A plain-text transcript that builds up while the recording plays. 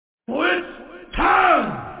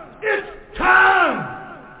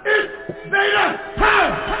Vader,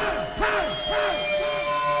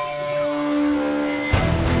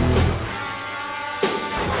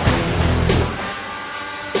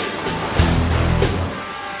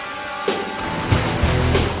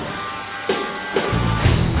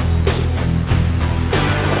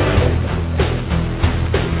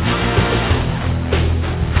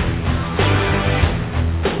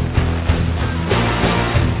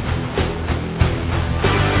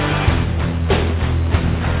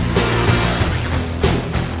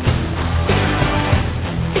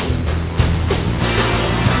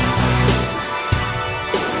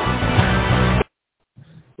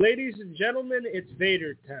 Ladies and gentlemen, it's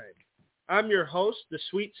Vader time. I'm your host, the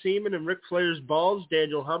Sweet Seaman and Ric Flair's balls,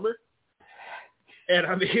 Daniel Hummer. And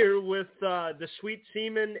I'm here with the Sweet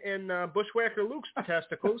Seaman and Bushwhacker Luke's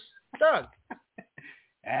testicles, Doug.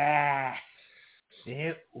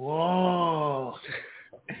 Whoa.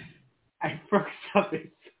 I fucked up.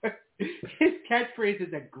 His catchphrase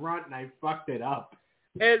is a grunt, and I fucked it up.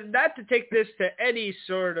 And not to take this to any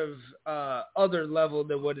sort of other level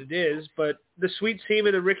than what it is, but the Sweet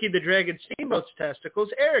Seaman and Ricky the Dragon Steamboat's testicles,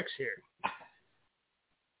 Eric's here.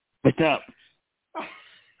 What's up?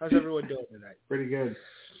 How's everyone doing tonight? Pretty good.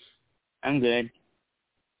 I'm good.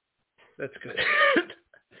 That's good.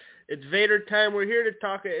 It's Vader time. We're here to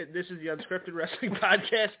talk. This is the Unscripted Wrestling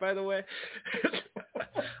Podcast, by the way.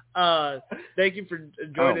 Thank you for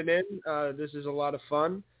joining in. This is a lot of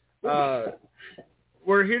fun.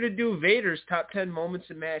 We're here to do Vader's top 10 moments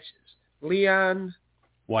and matches. Leon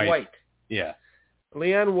White. Yeah.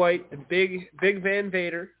 Leon White, the big Van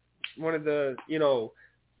Vader, one of the, to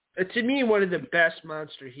me, one of the best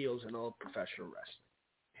monster heels in all professional wrestling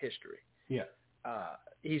history. Yeah.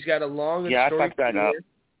 He's got a long and I storied fucked that up. career.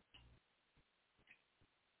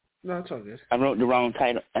 No, it's all good. I wrote the wrong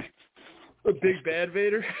title. A big bad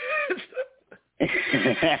Vader. So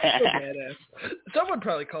badass. Someone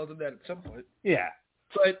probably called him that at some point. Yeah.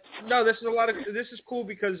 But no, this is cool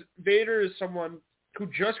because Vader is someone who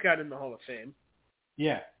just got in the Hall of Fame.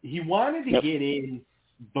 Yeah. He wanted to get in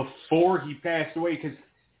before he passed away because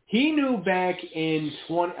he knew back in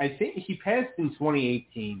I think he passed in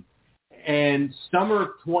 2018, and summer of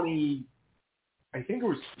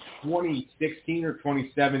 2016 or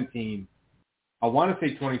 2017. I want to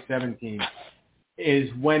say 2017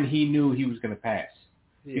 is when he knew he was going to pass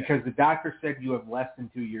because the doctor said you have less than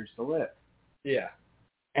 2 years to live. Yeah.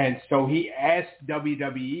 And so he asked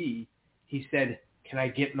WWE, he said, can I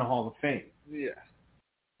get in the Hall of Fame? Yeah.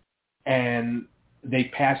 And they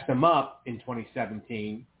passed him up in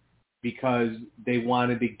 2017 because they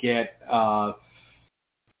wanted to get, I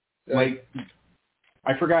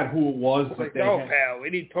forgot who it was. But pal, we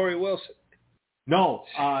need Torrie Wilson. No,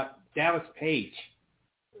 Dallas Page.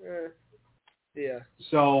 Yeah.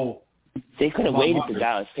 So they could have waited for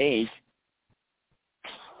Dallas Page.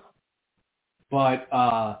 But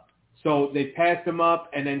so they passed him up,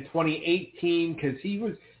 and then 2018 because he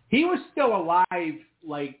was still alive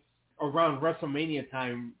like around WrestleMania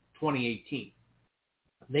time 2018.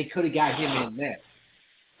 They could have got him in there,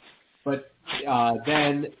 but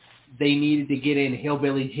then they needed to get in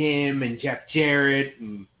Hillbilly Jim and Jeff Jarrett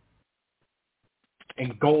and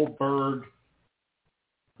Goldberg.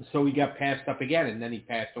 So he got passed up again, and then he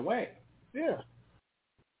passed away. Yeah.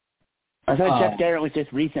 I thought Jeff Jarrett was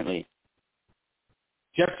just recently.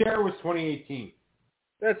 Jeff Jarrett was 2018.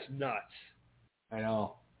 That's nuts. I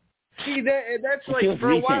know. See, that's like,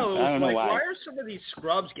 for a while, it was like, why are some of these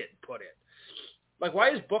scrubs getting put in? Like, why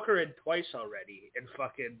is Booker in twice already and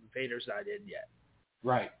fucking Vader's not in yet?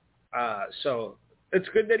 Right. So it's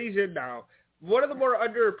good that he's in now. One of the more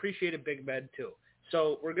underappreciated big men, too.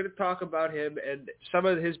 So we're going to talk about him and some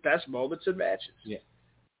of his best moments and matches. Yeah.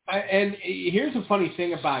 And here's the funny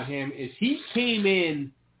thing about him is he came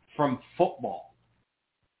in from football.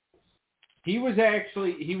 He was a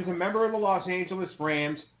member of the Los Angeles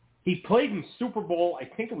Rams. He played in Super Bowl, I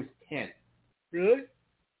think it was 10. Really?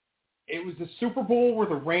 It was the Super Bowl where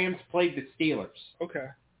the Rams played the Steelers. Okay.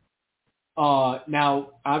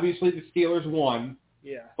 Now, obviously the Steelers won.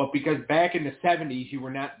 Yeah. But because back in the 70s, you were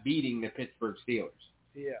not beating the Pittsburgh Steelers.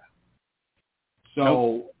 Yeah.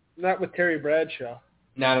 So. Not with Terry Bradshaw.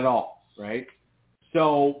 Not at all, right?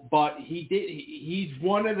 So, but he's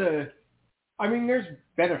one of the, I mean, there's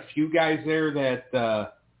been a few guys there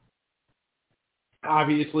that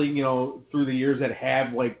obviously, through the years that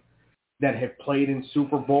have played in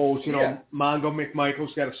Super Bowls. Mongo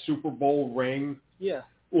McMichael's got a Super Bowl ring. Yeah.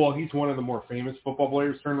 Well, he's one of the more famous football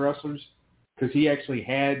players turned wrestlers because he actually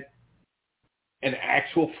had an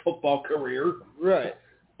actual football career. Right.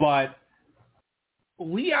 But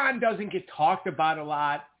Leon doesn't get talked about a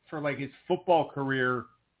lot for his football career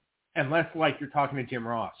Unless, like, you're talking to Jim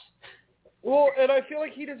Ross. Well, and I feel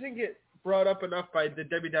like he doesn't get brought up enough by the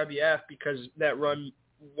WWF because that run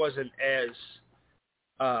wasn't as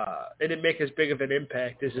it didn't make as big of an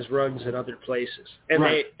impact as his runs in other places. And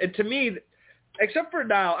right. and to me, except for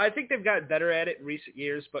now, I think they've gotten better at it in recent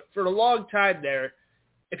years, but for a long time there,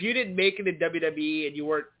 if you didn't make it in WWE and you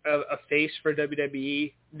weren't a face for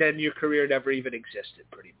WWE, then your career never even existed,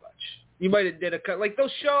 pretty much. You might have did like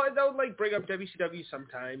they'll like bring up WCW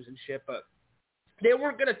sometimes and shit, but they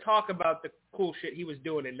weren't going to talk about the cool shit he was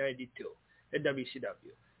doing in '92 in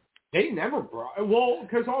WCW. They never brought, well,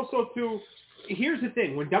 because also too, here's the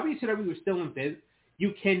thing: when WCW was still in biz,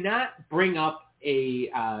 you cannot bring up a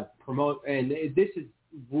promote, and this is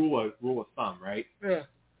rule of thumb, right? Yeah.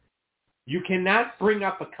 You cannot bring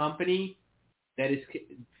up a company that is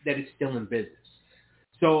still in business.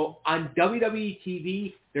 So on WWE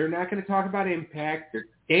TV, they're not going to talk about Impact. They're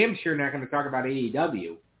damn sure not going to talk about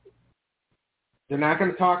AEW. They're not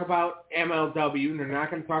going to talk about MLW. They're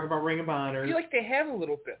not going to talk about Ring of Honor. I feel like they have a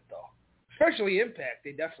little bit, though. Especially Impact,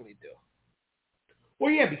 they definitely do.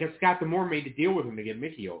 Well, yeah, because Scott D'Amore made the deal with him to get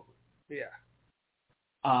Mickey over. Yeah.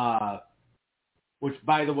 Which,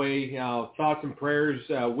 by the way, thoughts and prayers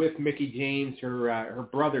with Mickie James. Her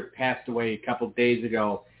brother passed away a couple of days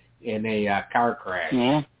ago in a car crash.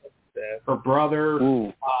 Yeah. Her brother,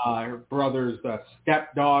 her brother's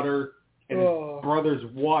stepdaughter, and his brother's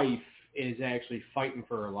wife is actually fighting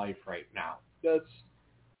for her life right now.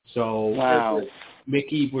 Wow.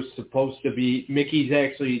 Mickey's actually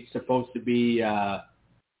supposed to be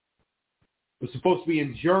was supposed to be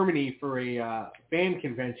in Germany for a fan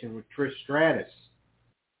convention with Trish Stratus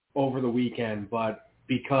over the weekend, but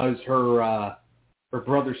because her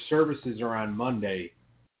brother's services are on Monday,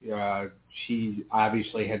 she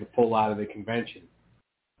obviously had to pull out of the convention.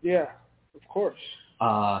 Yeah, of course.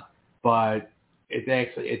 But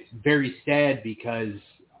it's very sad because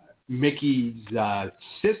Mickey's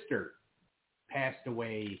sister passed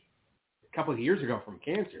away a couple of years ago from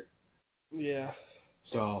cancer. Yeah.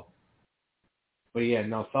 So, but yeah,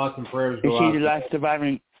 no, thoughts and prayers Is go she out. the last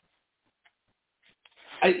surviving?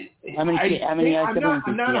 I'm not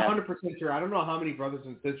 100% sure. I don't know how many brothers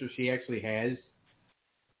and sisters she actually has.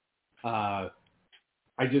 I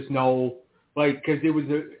just know, like, because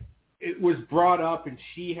it was brought up, and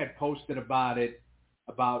she had posted about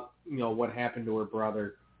what happened to her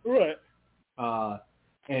brother. Right.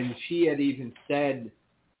 And she had even said,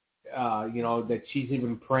 that she's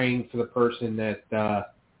even praying for the person that,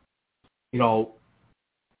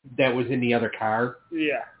 that was in the other car.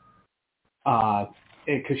 Yeah.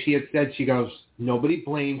 Because she had said, she goes, nobody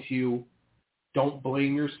blames you. Don't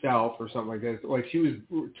blame yourself or something like that. Like, she was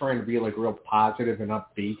trying to be, like, real positive and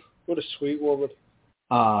upbeat. What a sweet woman.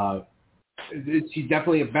 She's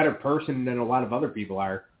definitely a better person than a lot of other people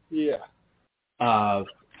are. Yeah.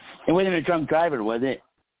 It wasn't a drunk driver, was it?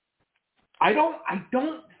 I don't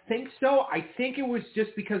think so. I think it was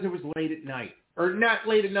just because it was late at night. Or not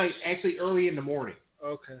late at night, actually early in the morning.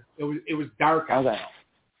 Okay. It was dark out. Okay.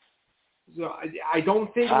 So I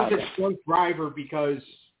don't think it was a drunk driver because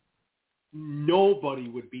nobody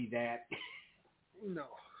would be that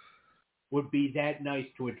nice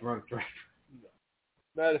to a drunk driver. No.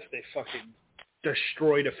 Not if they fucking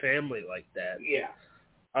destroyed a family like that. Yeah.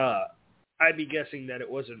 I'd be guessing that it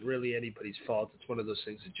wasn't really anybody's fault. It's one of those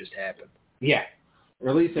things that just happened. Yeah.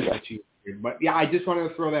 Or at least that's what you did. But yeah, I just wanted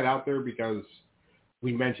to throw that out there because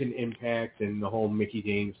we mentioned Impact and the whole Mickie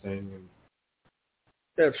James thing.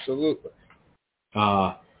 Absolutely.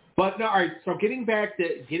 But no, all right. So getting back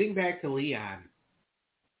to Leon,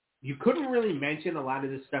 you couldn't really mention a lot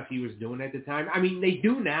of the stuff he was doing at the time. I mean, they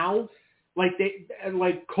do now. Like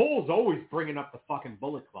Cole's always bringing up the fucking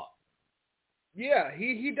Bullet Club. Yeah,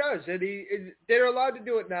 he does, and they're allowed to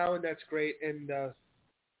do it now, and that's great, and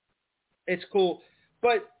it's cool.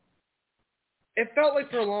 But it felt like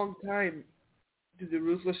for a long time, through the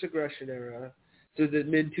Ruthless Aggression era, through the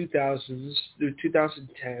mid-2000s, through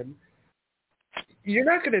 2010, you're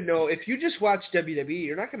not going to know, if you just watch WWE,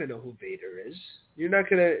 you're not going to know who Vader is. You're not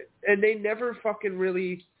going to, and they never fucking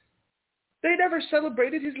really, they never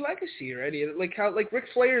celebrated his legacy or any of it. Like how, like Ric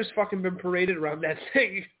Flair's fucking been paraded around that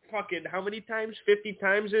thing fucking how many times? 50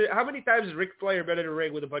 times? How many times has Ric Flair been in a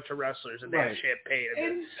ring with a bunch of wrestlers and they have champagne?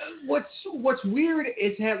 And what's weird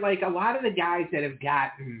is that, like, a lot of the guys that have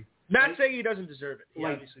gotten... Not saying he doesn't deserve it. He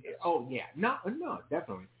obviously does. Oh, yeah. No,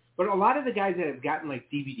 definitely. But a lot of the guys that have gotten, like,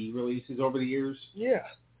 DVD releases over the years... Yeah.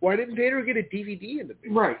 Why didn't Vader get a DVD in the movie?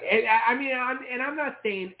 Right. And, I mean, I'm not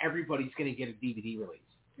saying everybody's going to get a DVD release.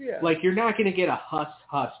 Yeah. Like, you're not going to get a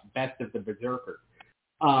Huss Best of the Berserker.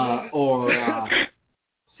 Or...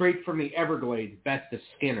 Straight from the Everglades, Best of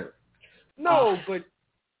Skinner. No, but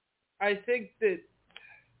I think that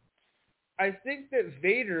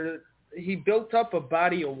Vader, he built up a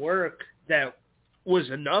body of work that was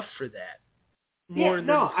enough for that.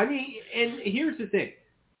 I mean, and here's the thing.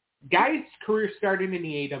 Guy's career started in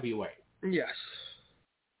the AWA. Yes.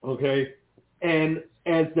 Okay? And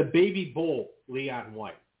as the baby bull, Leon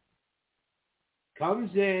White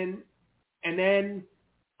comes in, and then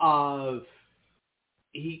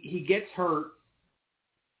he gets hurt,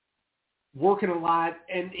 working a lot,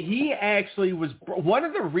 and he actually was one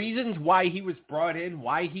of the reasons why he was brought in,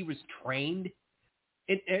 why he was trained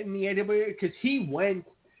in the AWA, because he went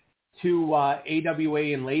to AWA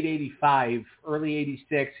in late 85, early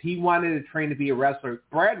 86. He wanted to train to be a wrestler.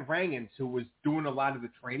 Brad Rangans, who was doing a lot of the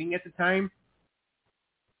training at the time,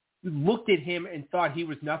 looked at him and thought he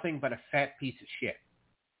was nothing but a fat piece of shit.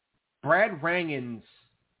 Brad Rangans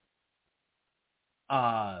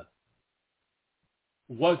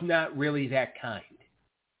was not really that kind.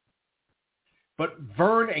 But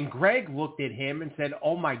Vern and Greg looked at him and said,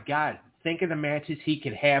 oh my God, think of the matches he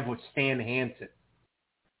could have with Stan Hansen,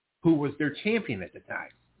 who was their champion at the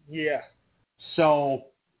time. Yeah. So,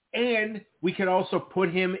 and we could also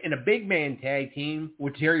put him in a big man tag team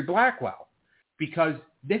with Jerry Blackwell, because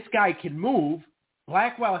this guy can move.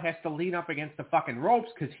 Blackwell has to lean up against the fucking ropes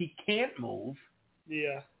because he can't move.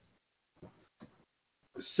 Yeah.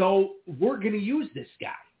 So we're going to use this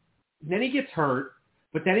guy. And then he gets hurt,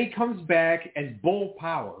 but then he comes back as Bull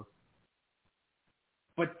Power.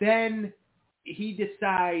 But then he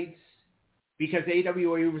decides, because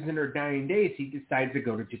AWA was in their dying days, he decides to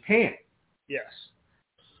go to Japan. Yes.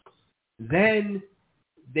 Then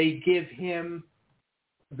they give him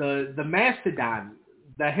the Mastodon,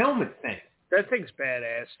 the helmet thing. That thing's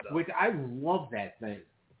badass, though. Which I love that thing.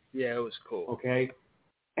 Yeah, it was cool. Okay?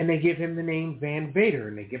 And they give him the name Van Vader,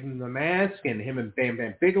 and they give him the mask, and him and Bam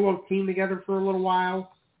Bam Bigelow team together for a little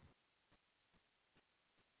while.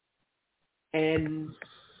 And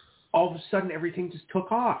all of a sudden, everything just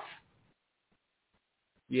took off.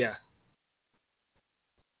 Yeah.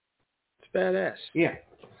 It's badass. Yeah.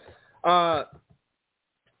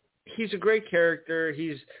 He's a great character.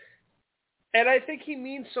 And I think he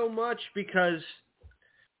means so much because,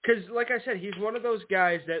 like I said, he's one of those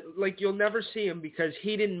guys that, like, you'll never see him because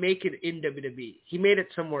he didn't make it in WWE. He made it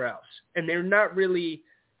somewhere else. And they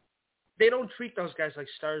don't treat those guys like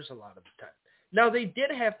stars a lot of the time. Now, they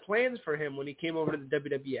did have plans for him when he came over to the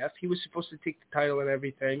WWF. He was supposed to take the title and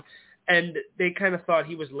everything. And they kind of thought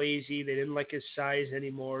he was lazy. They didn't like his size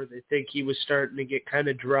anymore. They think he was starting to get kind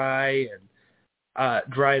of dry and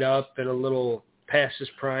dried up and a little past his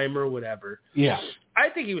prime or whatever. Yeah. I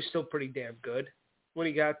think he was still pretty damn good when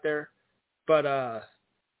he got there. But,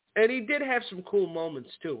 and he did have some cool moments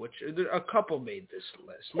too, which a couple made this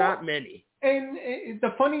list, not many. And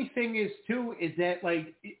the funny thing is too, is that,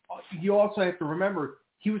 like, you also have to remember,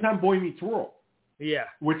 he was on Boy Meets World. Yeah.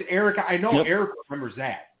 With Erica. I know Erica remembers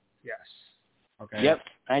that. Yes. Okay. Yep.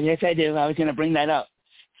 Yes, I do. I was going to bring that up.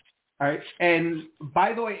 All right. And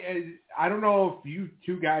by the way, I don't know if you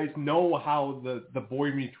two guys know how the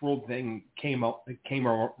Boy Meets World thing came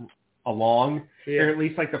along. Yeah. Or at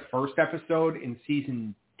least like the first episode in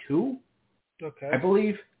season 2, Okay. I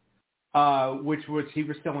believe, which was, he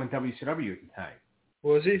was still in WCW at the time.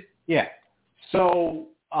 Was he? Yeah. So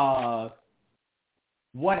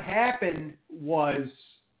what happened was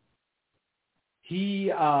they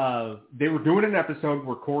were doing an episode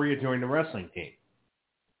where Corey had joined the wrestling team.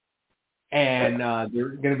 And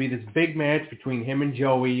there's going to be this big match between him and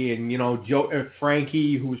Joey, and, you know,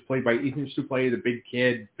 Frankie, who was played by Ethan Suplee, the big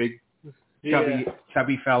kid, big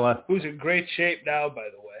chubby fella. Who's in great shape now, by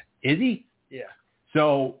the way. Is he? Yeah.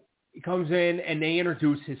 So he comes in, and they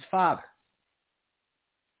introduce his father,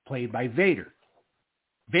 played by Vader.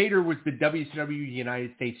 Vader was the WCW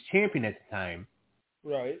United States champion at the time.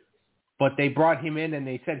 Right. But they brought him in, and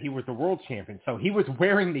they said he was the world champion. So he was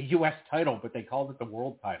wearing the U.S. title, but they called it the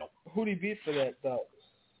world title. Who'd he beat for that belt?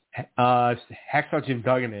 Hacksaw Jim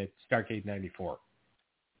Duggan at Starrcade 94.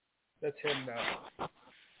 That's him now.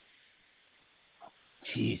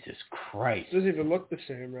 Jesus Christ. Doesn't even look the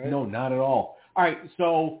same, right? No, not at all. All right,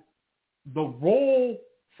 so the role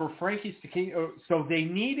for Frankie's King, so they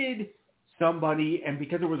needed somebody, and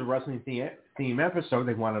because it was a wrestling theme episode,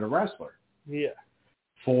 they wanted a wrestler. Yeah.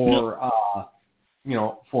 For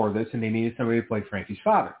this, and they needed somebody to play Frankie's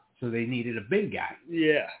father. So they needed a big guy.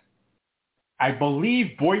 Yeah. I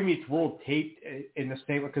believe Boy Meets World taped in the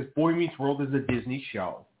statement, because Boy Meets World is a Disney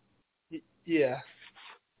show. Yeah.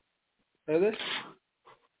 Are they?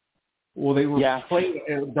 Well, they were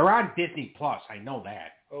playing. They're on Disney Plus. I know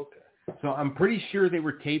that. Okay. So I'm pretty sure they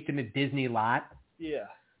were taped in a Disney lot. Yeah.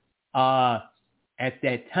 At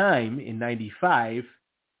that time, in 95,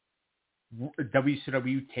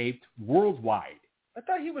 WCW taped Worldwide. I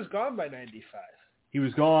thought he was gone by 95. He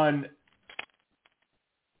was gone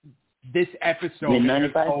this episode. In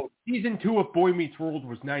 95? Season 2 of Boy Meets World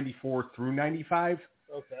was 94 through 95.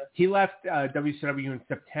 Okay. He left WCW in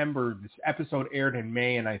September. This episode aired in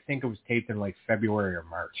May, and I think it was taped in like February or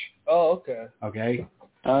March. Oh, okay. Okay?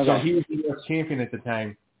 So he was the U.S. champion at the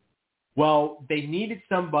time. Well, they needed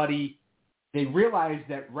somebody. They realized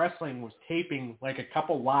that wrestling was taping like a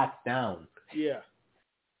couple lots down. Yeah.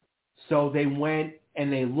 So they went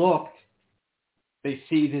and they looked. They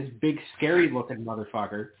see this big, scary-looking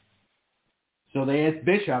motherfucker. So they asked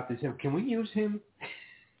Bischoff, they said, can we use him?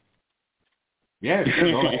 Yeah,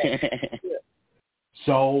 sure, go ahead.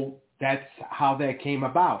 So that's how that came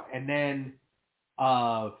about. And then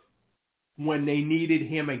when they needed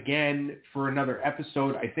him again for another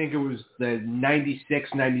episode, I think it was the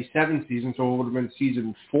 96-97 season, so it would have been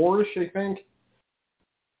season 4-ish, I think.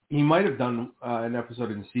 He might have done an episode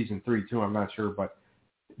in season 3, too. I'm not sure. But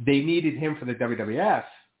they needed him for the WWF,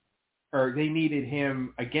 or they needed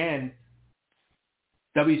him again.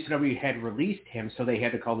 WCW had released him, so they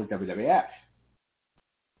had to call the WWF.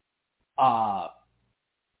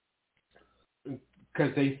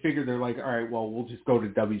 Because they figured, they're like, all right, well, we'll just go to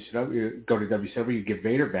WCW, get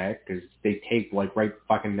Vader back, because they tape like right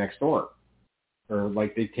fucking next door, or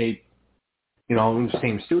like they tape, in the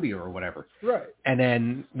same studio or whatever. Right. And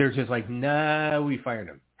then they're just like, nah, we fired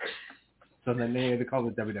him. So then they had to call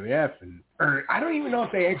the WWF, or I don't even know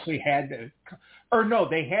if they actually had to, or no,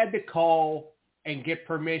 they had to call and get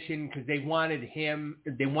permission because they wanted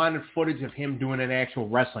footage of him doing an actual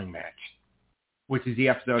wrestling match, which is the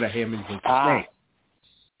episode of him and his snake.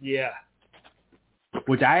 Yeah.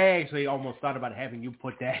 Which I actually almost thought about having you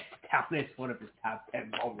put that down as one of his top 10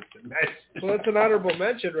 moments in match. Well, that's an honorable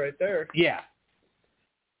mention right there. Yeah.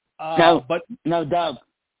 No, Doug.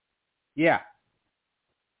 Yeah.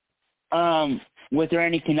 Was there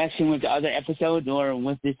any connection with the other episodes, or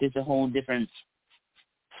was this just a whole different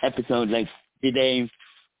episode? Like, did they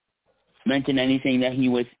mention anything that he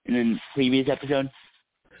was in the previous episode?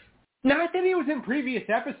 Not that he was in previous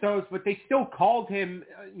episodes, but they still called him,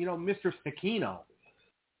 Mr. Stachino.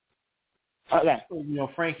 Okay.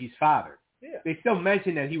 Frankie's father. Yeah. They still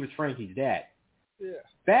mentioned that he was Frankie's dad. Yeah.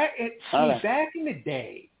 Back in the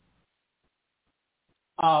day,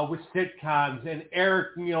 with sitcoms, and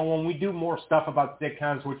Eric, when we do more stuff about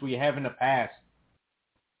sitcoms, which we have in the past,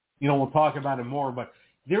 we'll talk about it more, but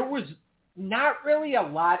there was not really a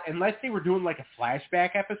lot, unless they were doing like a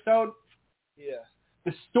flashback episode. Yeah.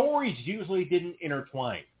 The stories usually didn't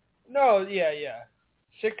intertwine. No, yeah.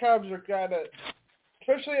 Sitcoms are kind of,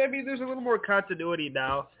 especially, there's a little more continuity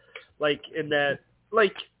now, like in that,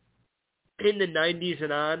 like in the 90s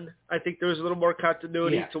and on, I think there was a little more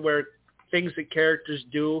continuity to where things that characters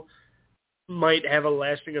do might have a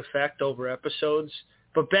lasting effect over episodes.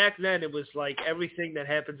 But back then, it was like everything that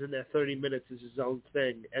happens in that 30 minutes is its own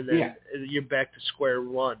thing, and then you're back to square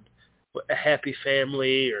one. A happy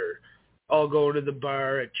family, or all going to the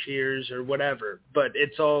bar at Cheers or whatever. But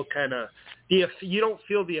it's all kind of, you don't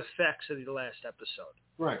feel the effects of the last episode.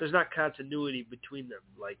 Right. There's not continuity between them.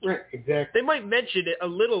 Like, right, exactly. They might mention it a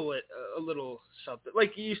little something.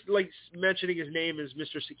 Like mentioning his name as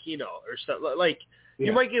Mr. Sakino or stuff. Like,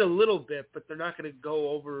 you might get a little bit, but they're not going to go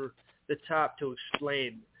over the top to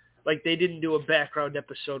explain. Like, they didn't do a background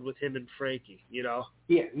episode with him and Frankie, Yeah,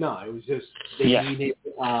 no, it was just, they needed,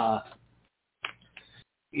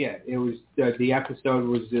 it was, the episode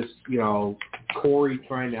was just, Corey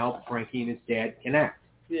trying to help Frankie and his dad connect.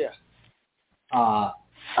 Yeah.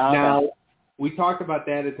 Now, we talked about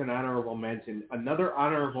that as an honorable mention. Another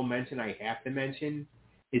honorable mention I have to mention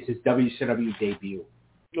is his WCW debut.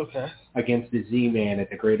 Okay. Against the Z-Man at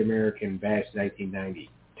the Great American Bash 1990.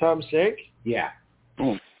 Tom Zink? Yeah.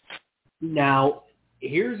 Now,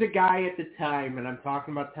 here's a guy at the time, and I'm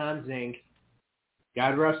talking about Tom Zink.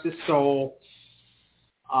 God rest his soul.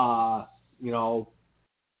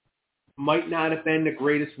 Might not have been the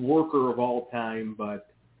greatest worker of all time, but,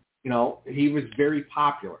 he was very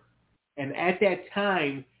popular. And at that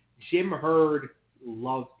time, Jim Herd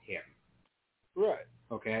loved him. Right.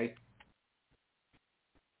 Okay?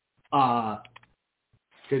 Because,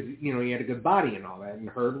 he had a good body and all that, and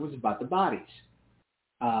Herd was about the bodies.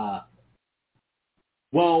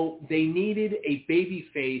 Well, they needed a baby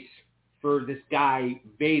face for this guy,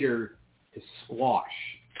 Vader, to squash.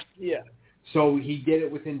 Yeah. So he did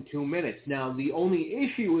it within 2 minutes. Now, the only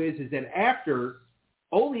issue is that after,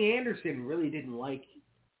 Ole Anderson really didn't like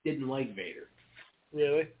Vader.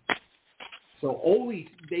 Really? So always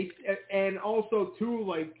and also too,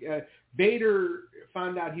 like Vader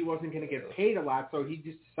found out he wasn't going to get paid a lot, so he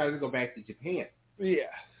just decided to go back to Japan. Yeah.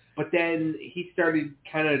 But then he started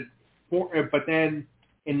but then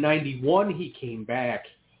in '91 he came back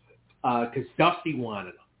because Dusty wanted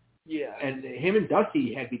him. Yeah. And him and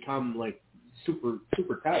Dusty had become like super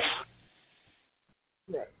tight.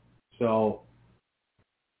 Right. So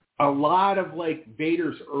a lot of like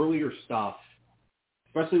Vader's earlier stuff,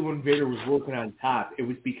 especially when Vader was working on top, it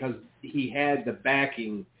was because he had the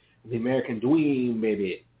backing of the American Dream,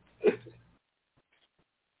 baby.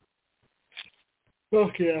 Oh,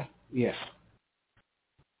 yeah. Yeah.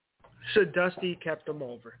 So Dusty kept him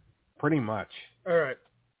over. Pretty much. All right.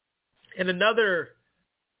 And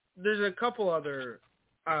there's a couple other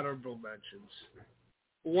honorable mentions.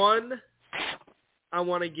 One, I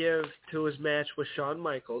want to give to his match with Shawn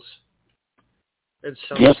Michaels in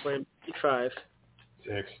SummerSlam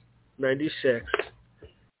 96.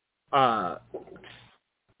 A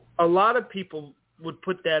lot of people would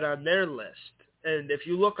put that on their list. And if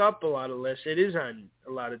you look up a lot of lists, it is on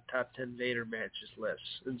a lot of top 10 Vader matches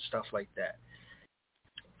lists and stuff like that.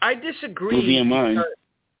 I disagree. Will be in mine.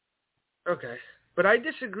 Okay. But I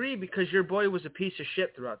disagree because your boy was a piece of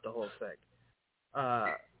shit throughout the whole thing.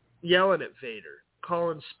 Yelling at Vader,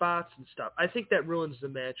 calling spots and stuff. I think that ruins the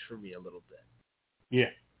match for me a little bit. Yeah.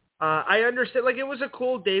 I understand. Like, it was a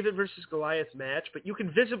cool David versus Goliath match, but you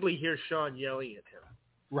can visibly hear Shawn yelling at him.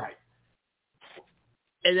 Right.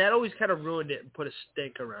 And that always kind of ruined it and put a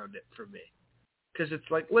stink around it for me. Because it's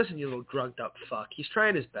like, listen, you little drugged up fuck. He's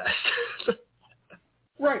trying his best.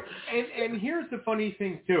 Right. And here's the funny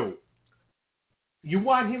thing, too. You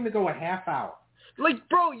want him to go a half hour. Like,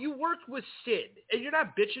 bro, you worked with Sid, and you're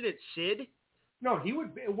not bitching at Sid? No, he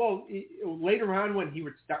would. Well, later on when he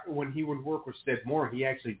would work with Sid more, he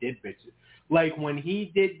actually did bitch. Like when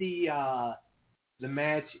he did the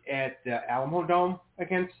match at the Alamo Dome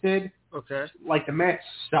against Sid. Okay. Like the match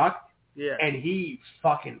sucked. Yeah. And he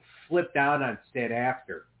fucking flipped out on Sid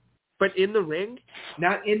after. But in the ring?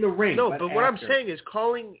 Not in the ring. No, but what I'm after. saying is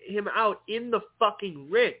calling him out in the fucking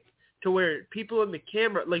ring to where people in the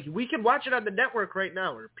camera, like we can watch it on the network right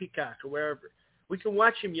now or Peacock or wherever. We can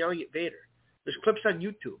watch him yelling at Vader. There's clips on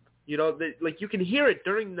YouTube. You know, like you can hear it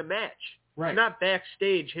during the match. Right. It's not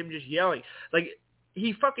backstage, him just yelling. Like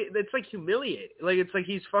it's like humiliating. Like it's like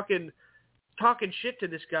he's fucking talking shit to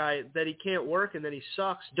this guy that he can't work and that he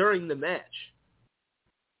sucks during the match.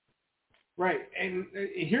 Right. And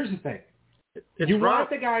here's the thing. It's you wrong. want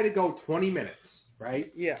the guy to go 20 minutes,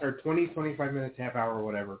 right? Yeah. Or 20, 25 minutes, half hour, or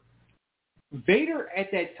whatever. Vader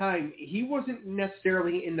at that time, he wasn't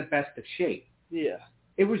necessarily in the best of shape. Yeah.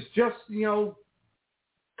 It was just,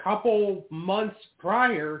 couple months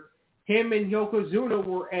prior, him and Yokozuna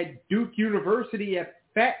were at Duke University at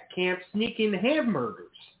Fat Camp sneaking hamburgers.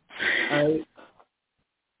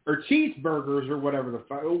 Or cheeseburgers or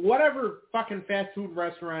whatever fucking fast food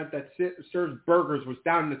restaurant that serves burgers was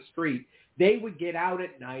down the street. They would get out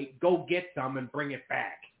at night, go get some, and bring it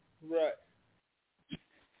back. Right.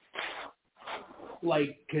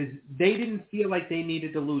 Like, because they didn't feel like they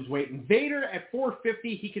needed to lose weight. And Vader, at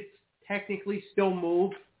 450, he could technically still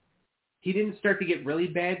move. He didn't start to get really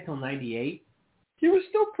bad till 98. He was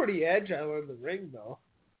still pretty agile in the ring, though.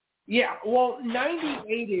 Yeah, well,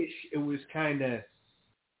 98-ish, it was kind of,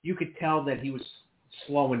 you could tell that he was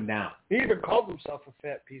slowing down. He even called himself a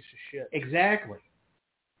fat piece of shit. Exactly.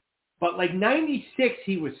 But like 96,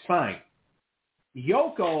 he was fine.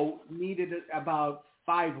 Yoko needed about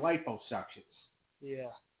 5 liposuctions.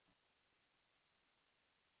 Yeah.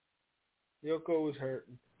 Yoko was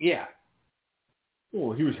hurting. Yeah.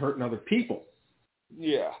 Well, he was hurting other people.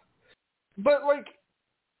 Yeah. But, like,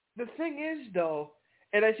 the thing is, though,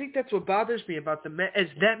 and I think that's what bothers me about the match, is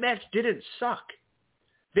that match didn't suck.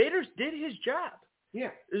 Vader did his job.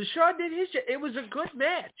 Yeah. Shawn did his job. It was a good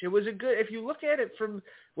match. It was a good, if you look at it from,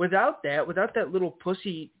 without that little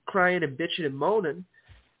pussy crying and bitching and moaning.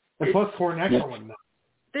 And plus Cornette going nuts.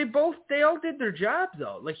 They all did their job,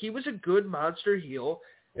 though. Like, he was a good monster heel.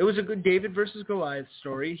 It was a good David versus Goliath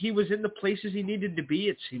story. He was in the places he needed to be,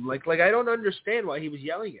 it seemed like. Like, I don't understand why he was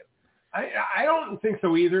yelling at him. I don't think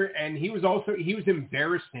so either. And he was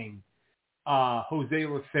embarrassing Jose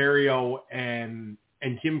Lothario and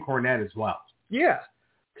Jim Cornette as well. Yeah.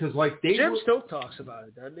 Because, like, Jim still talks about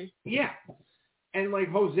it, doesn't he? Yeah. And, like,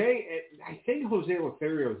 I think Jose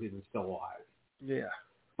Lothario is even still alive. Yeah.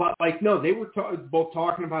 But, like, no, they were both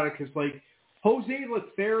talking about it because, like, Jose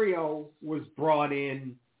Lothario was brought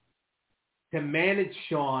in to manage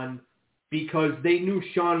Shawn because they knew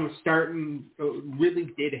Shawn was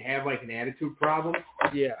really did have, like, an attitude problem.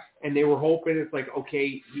 Yeah. And they were hoping it's like,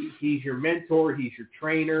 okay, he's your mentor, he's your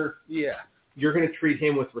trainer. Yeah. You're going to treat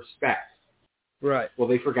him with respect. Right. Well,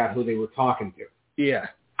 they forgot who they were talking to. Yeah.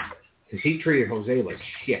 Because he treated Jose like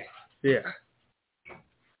shit. Yeah.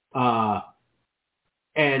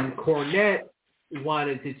 And Cornette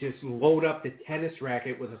wanted to just load up the tennis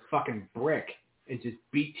racket with a fucking brick and just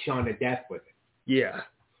beat Shawn to death with it. Yeah.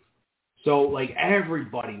 So, like,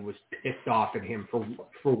 everybody was pissed off at him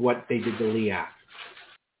for what they did to Leon.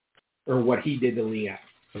 Or what he did to Leon.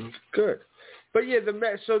 Good. But, yeah, the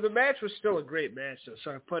match was still a great match, though,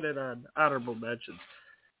 so I put it on honorable mentions.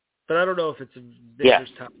 But I don't know if it's in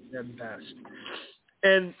Vader's top 10 best.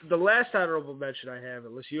 And the last honorable mention I have,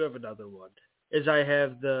 unless you have another one, is I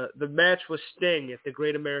have the match with Sting at the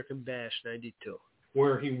Great American Bash 92.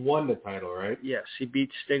 Where he won the title, right? Yes, he beat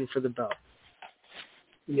Sting for the belt.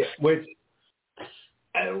 Yeah, which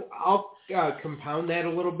I'll compound that a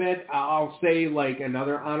little bit. I'll say, like,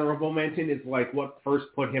 another honorable mention is, like, what first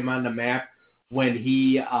put him on the map when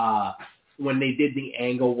when they did the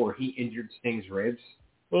angle where he injured Sting's ribs.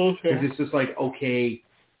 Okay. Because it's just like, okay,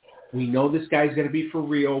 we know this guy's going to be for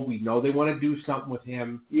real. We know they want to do something with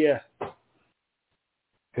him. Yeah.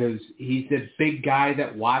 Because he's the big guy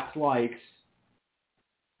that Watts likes.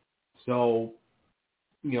 So,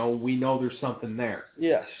 you know, we know there's something there.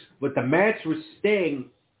 Yes. But the match with Sting,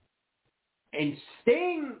 and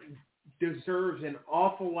Sting deserves an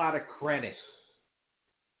awful lot of credit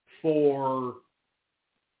for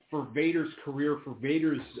Vader's career, for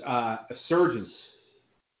Vader's resurgence.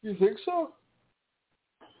 You think so?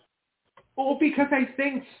 Well, because I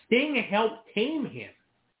think Sting helped tame him.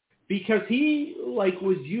 Because he, like,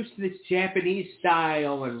 was used to this Japanese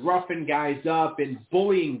style and roughing guys up and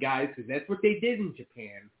bullying guys, because that's what they did in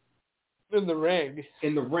Japan. In the ring.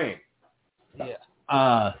 In the ring.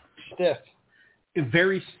 Yeah. Stiff.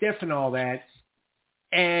 Very stiff and all that.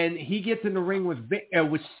 And he gets in the ring with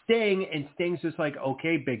Sting, and Sting's just like,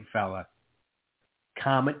 okay, big fella,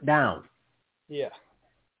 calm it down. Yeah.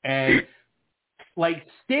 And, like,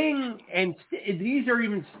 Sting, and these are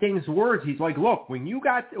even Sting's words. He's like, look, when we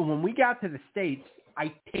got to the States,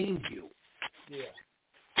 I tamed you.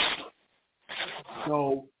 Yeah.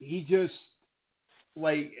 So he just,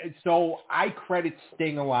 like, so I credit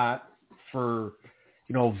Sting a lot for,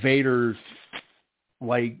 you know, Vader's,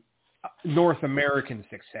 like, North American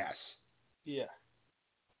success. Yeah.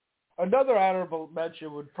 Another honorable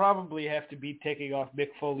mention would probably have to be taking off Mick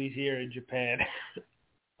Foley's ear in Japan.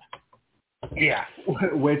 Yeah.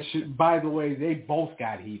 Which, by the way, they both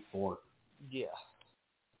got heat for. Yeah.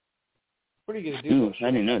 What are you going to do? I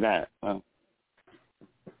didn't know that. Wow.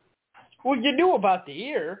 Well, you knew about the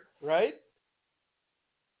ear, right?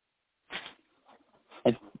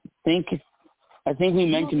 I think we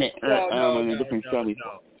mentioned it on a different show before.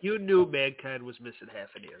 No. You knew Mankind was missing half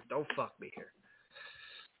an ear. Don't fuck me here.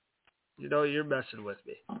 You know, you're messing with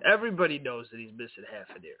me. Everybody knows that he's missing half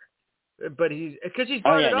an ear. But he's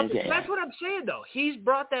brought it up. That's what I'm saying, though. He's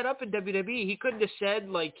brought that up in WWE. He couldn't have said,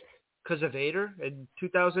 like, because of Vader in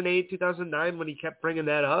 2008, 2009 when he kept bringing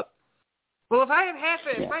that up. Well, if I have half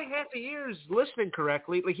a ear's listening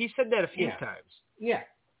correctly, like, he said that a few times. Yeah.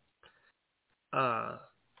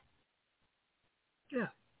 Yeah.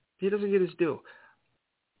 He doesn't get his due.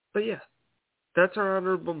 But, yeah. That's our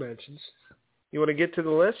honorable mentions. You want to get to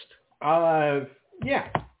the list? Yeah.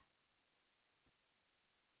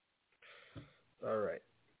 All right.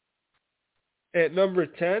 At number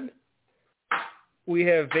 10, we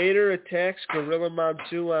have Vader attacks Gorilla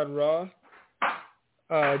Monsoon on Raw,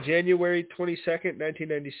 January 22nd,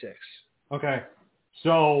 1996. Okay.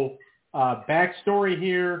 So, backstory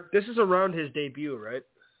here. This is around his debut, right?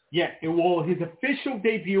 Yeah. His official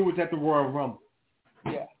debut was at the Royal Rumble.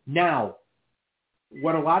 Yeah. Now,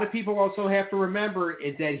 what a lot of people also have to remember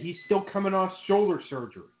is that he's still coming off shoulder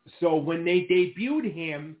surgery. So when they debuted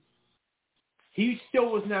him, he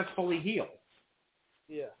still was not fully healed.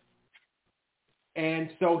 Yeah. And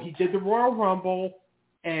so he did the Royal Rumble,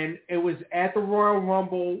 and it was at the Royal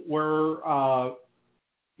Rumble where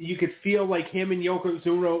you could feel like him and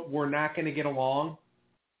Yokozuna were not going to get along.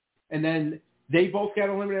 And then they both got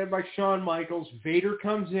eliminated by Shawn Michaels. Vader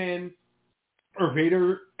comes in, or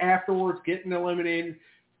Vader afterwards getting eliminated.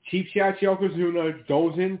 Cheap Shot Yokozuna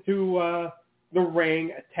goes into the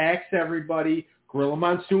ring, attacks everybody. Gorilla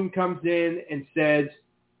Monsoon comes in and says,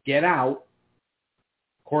 get out.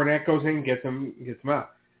 Cornette goes in and gets him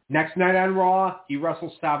out. Next night on Raw, he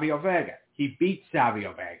wrestles Savio Vega. He beats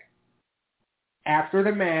Savio Vega. After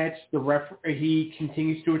the match, he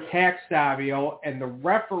continues to attack Savio, and the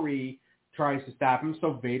referee tries to stop him,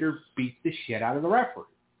 so Vader beats the shit out of the referee.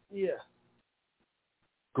 Yeah.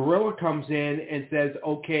 Gorilla comes in and says,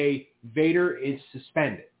 okay, Vader is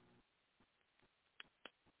suspended.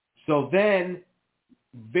 So then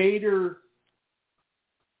Vader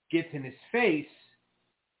gets in his face,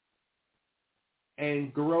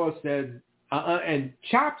 and Gorilla says, and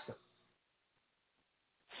chops him.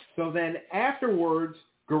 So then afterwards,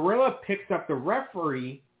 Gorilla picks up the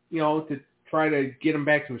referee, to try to get him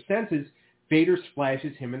back to his senses. Vader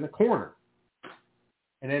splashes him in the corner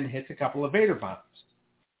and then hits a couple of Vader bombs.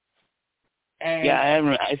 And,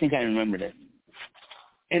 yeah, I think I remember that.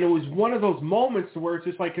 And it was one of those moments where it's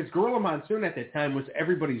just like, because Gorilla Monsoon at that time was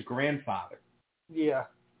everybody's grandfather. Yeah.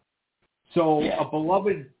 So a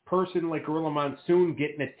beloved person like Gorilla Monsoon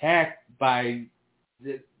getting attacked by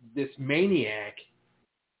this maniac,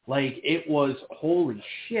 like, it was holy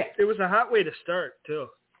shit. It was a hot way to start, too.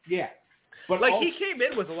 Yeah. But like, he came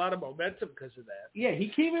in with a lot of momentum because of that. Yeah, he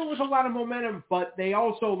came in with a lot of momentum, but they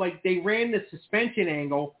also, they ran the suspension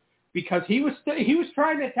angle because he was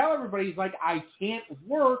trying to tell everybody, he's like, I can't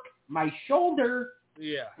work my shoulder.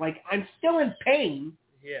 Yeah. Like, I'm still in pain.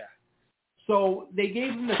 Yeah. So they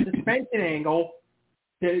gave him the suspension angle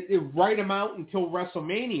to write him out until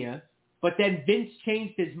WrestleMania, but then Vince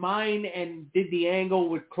changed his mind and did the angle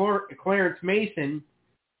with Clarence Mason,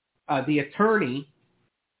 the attorney,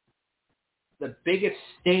 the biggest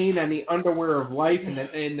stain on the underwear of life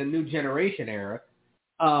in the New Generation era,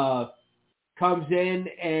 comes in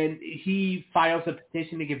and he files a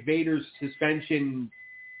petition to get Vader's suspension,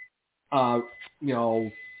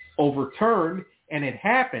 overturned, and it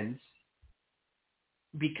happens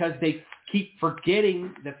because they keep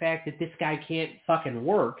forgetting the fact that this guy can't fucking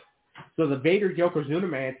work. So the Vader Yokozuna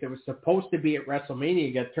match that was supposed to be at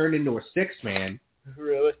WrestleMania got turned into a six-man.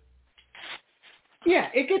 Really? Yeah,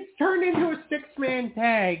 it gets turned into a six-man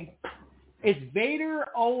tag. It's Vader,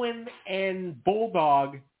 Owen, and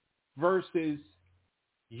Bulldog versus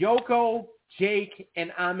Yoko, Jake,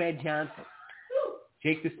 and Ahmed Johnson.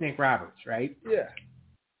 Jake the Snake Roberts, right? Yeah.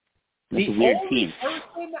 That's The a weird only team.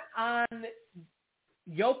 person on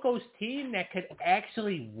Yoko's team that could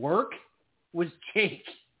actually work was Jake.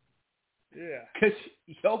 Yeah. Because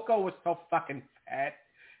Yoko was so fucking fat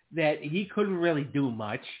that he couldn't really do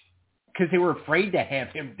much because they were afraid to have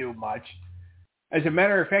him do much. As a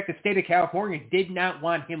matter of fact, the state of California did not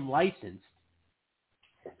want him licensed.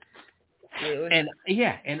 Really?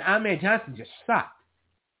 And Ahmed Johnson just sucked.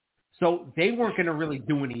 So they weren't going to really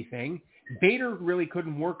do anything. Vader really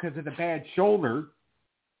couldn't work because of the bad shoulder.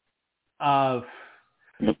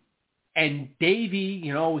 And Davey,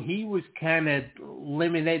 he was kind of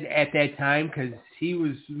limited at that time because he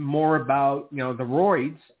was more about, the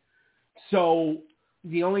roids. So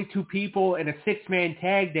the only two people in a six-man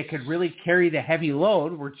tag that could really carry the heavy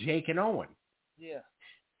load were Jake and Owen. Yeah.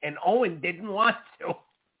 And Owen didn't want to.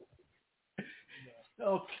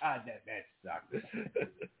 Oh, God, that sucked.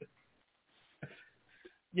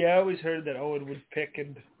 Yeah, I always heard that Owen would pick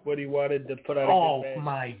and what he wanted to put on a good match. Oh,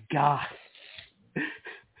 my God.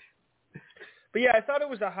 But yeah, I thought it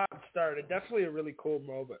was a hot start and definitely a really cool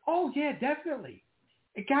moment. Oh, yeah, definitely.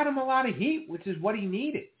 It got him a lot of heat, which is what he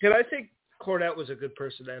needed. And I think Cornette was a good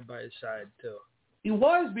person to have by his side, too. He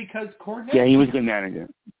was, because Cornette... Yeah, he was a good manager.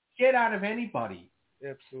 ...shit out of anybody.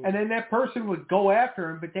 Absolutely. And then that person would go after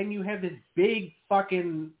him, but then you have this big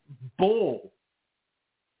fucking bull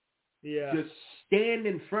just stand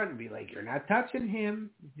in front and be like, you're not touching him.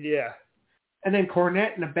 Yeah. And then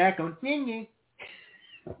Cornette in the back going, nyeh.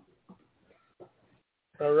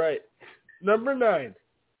 All right. Number 9.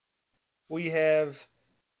 We have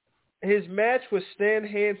his match with Stan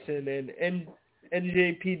Hansen and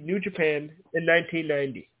NJP New Japan in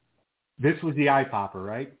 1990. This was the eye popper,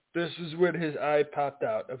 right? This is when his eye popped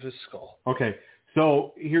out of his skull. Okay,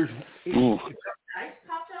 so here's... Ooh. Eye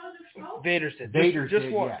popped out of their skull? Vader did.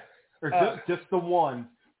 Just one. Yeah. Or just the one,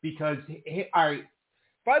 because... all right.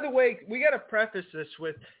 By the way, we got to preface this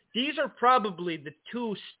with, these are probably the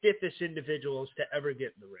two stiffest individuals to ever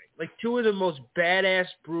get in the ring. Like, two of the most badass,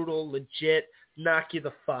 brutal, legit, knock you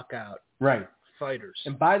the fuck out Right. fighters.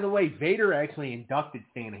 And by the way, Vader actually inducted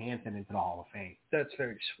Stan Hansen into the Hall of Fame. That's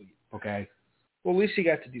very sweet. Okay? Well, at least he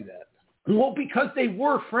got to do that. Well, because they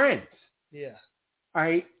were friends. Yeah. All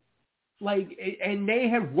right? Like, and they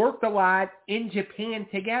have worked a lot in Japan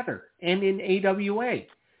together and in AWA.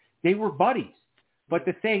 They were buddies. But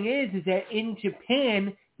the thing is that in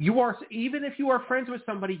Japan, even if you are friends with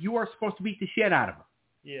somebody, you are supposed to beat the shit out of them.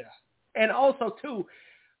 Yeah. And also, too,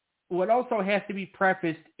 what also has to be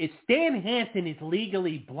prefaced is Stan Hansen is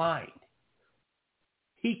legally blind.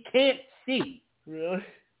 He can't see. Really?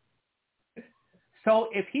 So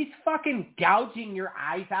if he's fucking gouging your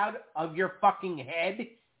eyes out of your fucking head,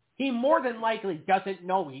 he more than likely doesn't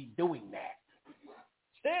know he's doing that.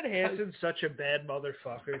 Stan Hansen's such a bad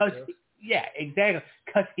motherfucker, too. Yeah, exactly,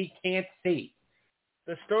 because he can't see.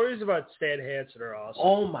 The stories about Stan Hansen are awesome.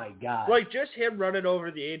 Oh, my God. Like, just him running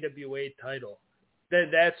over the AWA title.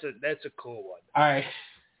 That's a cool one. All right.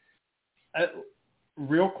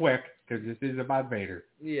 Real quick, because this is about Vader.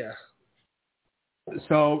 Yeah.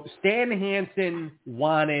 So Stan Hansen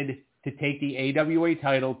wanted to take the AWA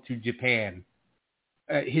title to Japan.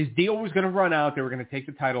 His deal was going to run out. They were going to take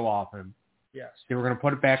the title off him. Yes. They were going to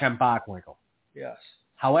put it back on Bockwinkel. Yes.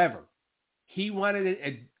 However, he wanted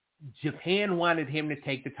it. Japan wanted him to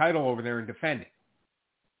take the title over there and defend it.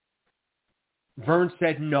 Vern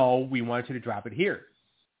said, no, we want you to drop it here.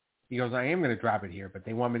 He goes, I am going to drop it here, but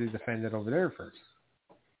they want me to defend it over there first.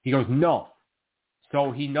 He goes, no.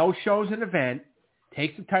 So he no-shows an event,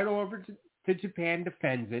 takes the title over to Japan,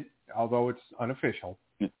 defends it, although it's unofficial.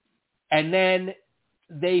 And then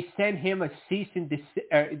they send him a cease and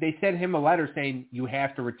they send him a letter saying, you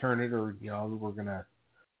have to return it or, we're going to,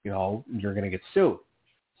 you're going to get sued.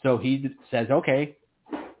 So he says, okay.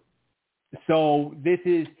 So this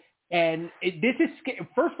is,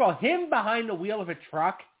 first of all, him behind the wheel of a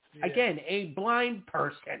truck, again, a blind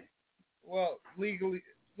person. Well, legally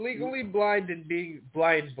blind and being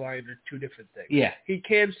blind are two different things. Yeah. He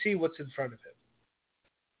can see what's in front of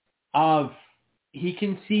him. He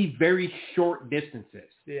can see very short distances.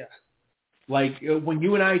 Yeah. Like, when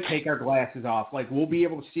you and I take our glasses off, like, we'll be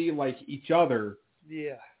able to see, like, each other.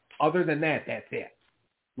 Yeah. Other than that, that's it.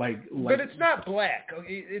 Like, but it's not black.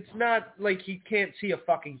 It's not like he can't see a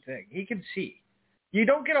fucking thing. He can see. You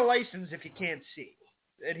don't get a license if you can't see.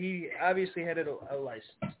 And he obviously had a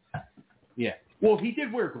license. Yeah. Well, he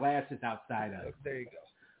did wear glasses outside of. There you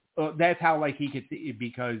go. That's how, like, he could see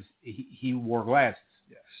because he wore glasses.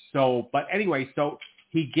 Yes. So, but anyway, so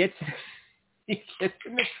he gets in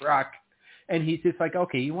the truck, and he's just like,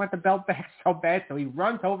 okay, you want the belt back so bad? So he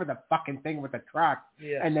runs over the fucking thing with the truck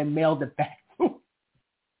and then mailed it back to him.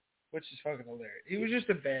 Which is fucking hilarious. He was just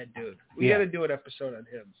a bad dude. We got to do an episode on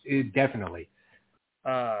him. Definitely.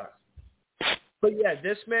 But yeah,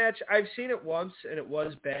 this match, I've seen it once, and it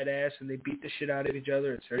was badass, and they beat the shit out of each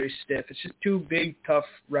other. It's very stiff. It's just two big, tough,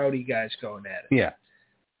 rowdy guys going at it. Yeah.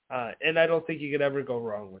 And I don't think you could ever go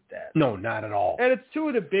wrong with that. No, not at all. And it's two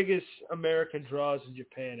of the biggest American draws in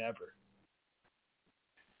Japan ever.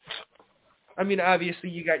 I mean, obviously,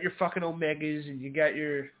 you got your fucking Omegas, and you got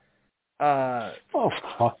your... oh,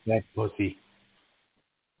 fuck that pussy.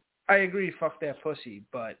 I agree, fuck that pussy,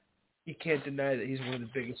 but you can't deny that he's one of the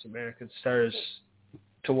biggest American stars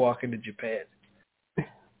to walk into Japan.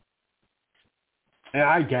 And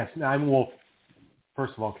I guess,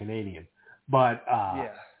 first of all, Canadian, but... yeah,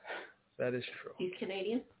 that is true. He's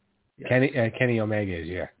Canadian? Yeah. Kenny Omega is,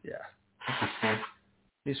 yeah. Yeah.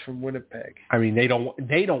 He's from Winnipeg. I mean, they don't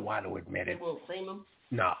want to admit it. They won't claim him?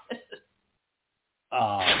 No.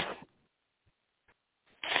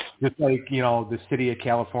 Just like, the city of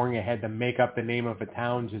California had to make up the name of a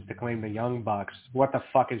town just to claim the Young Bucks. What the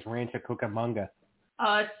fuck is Rancho Cucamonga?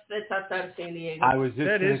 It's outside of San Diego.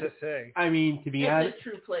 That is a thing. I mean, to be honest... It's a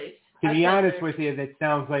true place. To be honest with you, that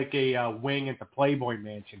sounds like a wing at the Playboy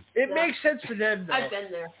Mansion. It makes sense for them, though. I've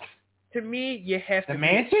been there. To me, you have to... The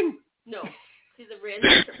mansion? No. See the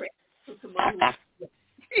Rancho Cucamonga.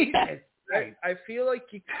 Jesus. Right. I feel like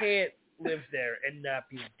you can't live there and not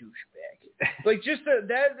be a douchebag. Like, just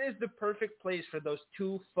that is the perfect place for those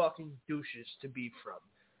two fucking douches to be from.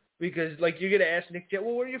 Because, like, you're going to ask Nick Jet,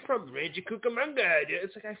 well, where are you from? Rancho Cucamonga.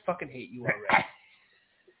 It's like, I fucking hate you already.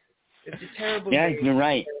 It's a terrible Yeah, name. you're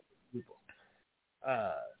right.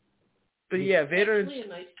 But yeah, Vader is... It's a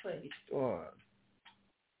nice place. Oh,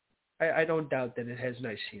 I don't doubt that it has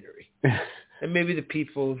nice scenery. And maybe the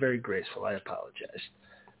people are very graceful. I apologize.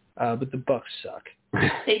 But the Bucks suck.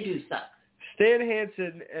 They do suck. Stan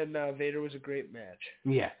Hansen and Vader was a great match.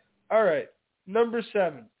 Yeah. All right. Number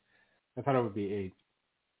 7. I thought it would be 8.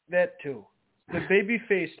 That too. The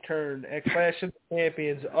babyface turn at Clash of the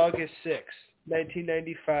Champions, August 6th,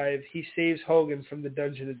 1995. He saves Hogan from the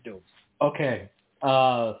Dungeon of Doom. Okay.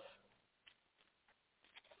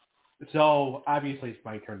 So, obviously, it's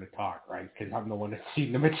my turn to talk, right? Because I'm the one that's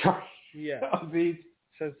seen the majority of these.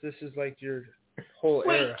 Since this is like your whole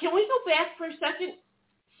era. Wait, can we go back for a second?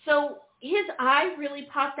 So, his eye really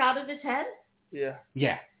popped out of his head? Yeah.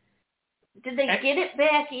 Yeah. Did they get it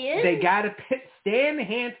back in? They got to pit. Stan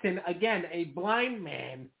Hansen, again, a blind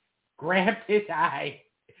man, grabbed his eye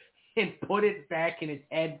and put it back in his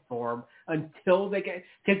head for him until they got,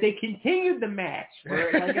 because they continued the match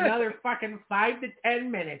for like another fucking 5 to 10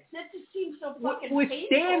 minutes. That just seems so fucking with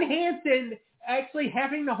painful. Stan Hansen actually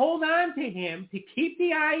having to hold on to him to keep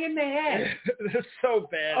the eye in the head. That's so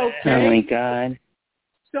bad. Okay. Oh my God.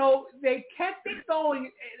 So they kept it going,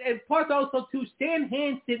 and plus also to Stan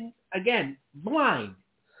Hansen, again, blind.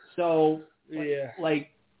 So,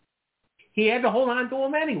 like he had to hold on to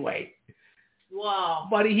him anyway. Wow.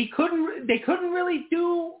 But they couldn't really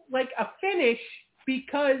do like a finish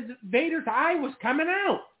because Vader's eye was coming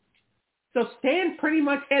out. So Stan pretty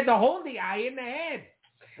much had to hold the eye in the head.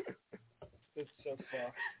 That's so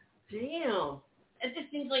far. Damn. It just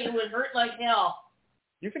seems like it would hurt like hell.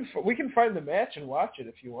 We can find the match and watch it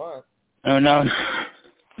if you want. Oh no.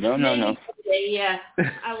 No. Yeah.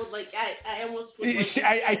 I would like. I almost would like.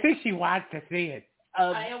 I think she wants to see it.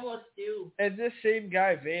 I almost do. And this same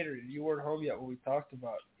guy, Vader, you weren't home yet when we talked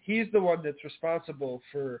about. He's the one that's responsible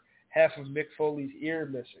for half of Mick Foley's ear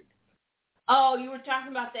missing. Oh, you were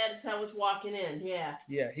talking about that as I was walking in. Yeah.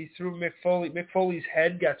 Yeah, he threw Mick Foley. Mick Foley's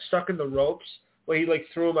head got stuck in the ropes. Where he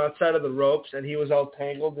threw him outside of the ropes, and he was all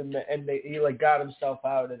tangled, and he got himself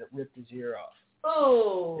out, and it ripped his ear off.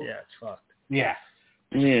 Oh. Yeah, it's fucked. Yeah.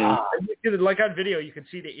 Yeah. Like on video, you can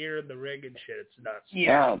see the ear in the ring and shit. It's nuts.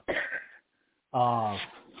 Yeah.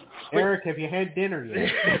 Eric, have you had dinner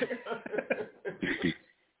yet?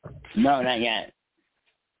 No, not yet.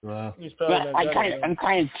 But I'm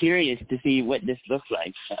kind of curious to see what this looks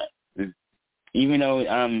like. Even though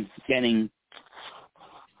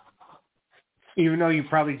Even though you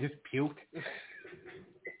probably just puked.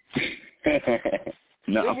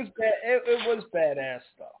 No. It was bad. It was badass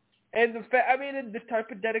though. And the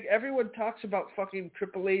type of everyone talks about fucking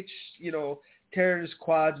Triple H, tearing his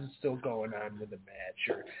quads and still going on with the match.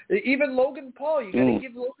 Or even Logan Paul, you gotta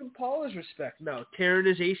give Logan Paul his respect now. Tearing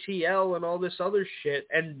his ACL and all this other shit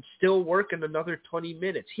and still working another 20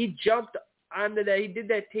 minutes. He jumped onto that. He did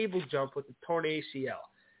that table jump with the torn ACL.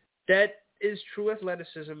 That is true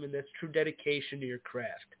athleticism and that's true dedication to your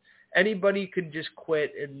craft. Anybody could just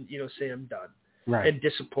quit and, say I'm done. Right. And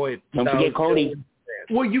disappoint. Don't forget Cody.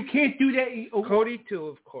 Well, you can't do that. Cody too,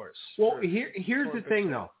 of course. Well, here's the thing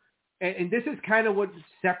though. And this is kind of what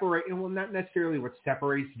separates, well, not necessarily what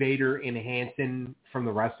separates Vader and Hansen from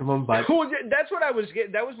the rest of them, but that's what I was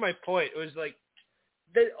getting. That was my point. It was like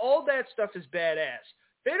all that stuff is badass.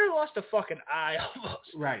 Vader lost a fucking eye almost,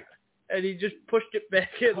 right? And he just pushed it back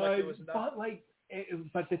in like it was nothing.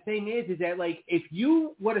 But the thing is that if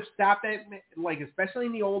you would have stopped that, especially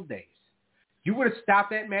in the old days, you would have stopped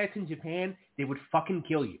that match in Japan, they would fucking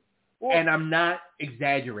kill you. Well, and I'm not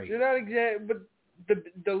exaggerating. You're not exaggerating, but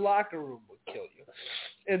the locker room would kill you,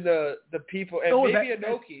 and the people, and maybe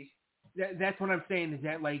Inoki. That's what I'm saying. Is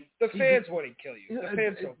that the fans wouldn't kill you? The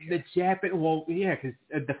fans don't kill you.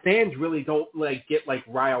 Because the fans really don't get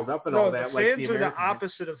riled up and all that. The fans are the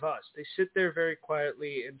opposite of us. They sit there very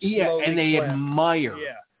quietly and slowly and they admire.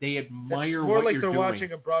 Yeah, they admire. It's more what like you're they're doing.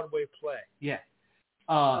 watching a Broadway play. Yeah.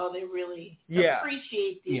 They really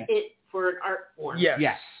appreciate it for an art form.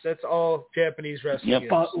 Yes. That's all Japanese wrestling is.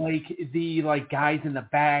 But the guys in the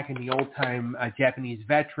back and the old time Japanese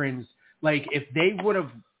veterans, if they would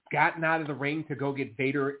have gotten out of the ring to go get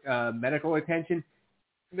Vader medical attention,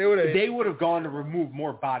 they would have gone to remove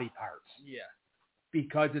more body parts. Yeah.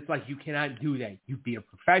 Because it's you cannot do that. You be a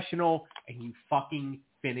professional and you fucking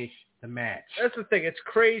finish the match. That's the thing. It's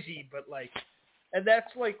crazy, but and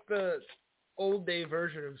that's the old day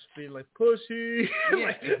version of being pussy.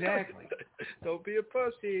 Yeah, exactly. Don't be a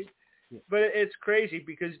pussy. Yeah. But it's crazy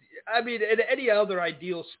because, in any other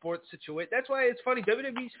ideal sports situation, that's why it's funny.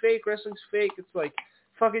 WWE's fake, wrestling's fake. It's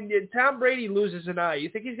fucking Tom Brady loses an eye. You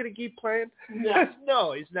think he's going to keep playing? No.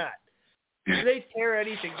 No, he's not. If they tear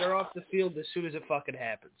anything, they're off the field as soon as it fucking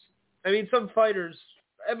happens. Some fighters,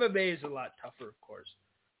 MMA is a lot tougher, of course.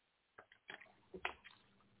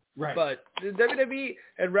 Right. But the WWE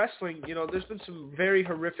and wrestling, there's been some very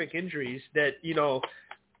horrific injuries that,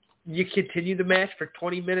 you continue the match for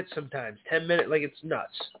 20 minutes sometimes, 10 minutes, it's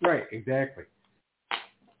nuts. Right, exactly.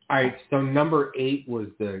 All right, so number 8 was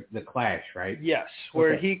the Clash, right? Yes,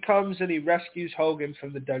 where he comes and he rescues Hogan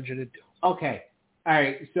from the Dungeon of Doom. Okay. All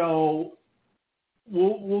right, so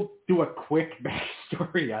we'll do a quick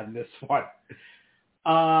backstory on this one.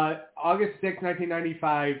 August 6,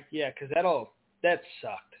 1995. Yeah, because that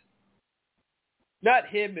sucked. Not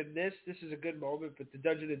him in this. This is a good moment, but the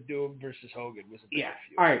Dungeon of Doom versus Hogan was a big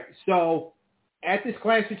feud. All right, so at this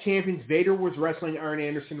Clash of Champions, Vader was wrestling Arn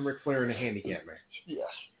Anderson and Ric Flair in a handicap match. Yes.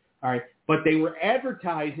 All right, but they were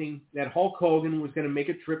advertising that Hulk Hogan was going to make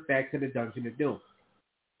a trip back to the Dungeon of Doom.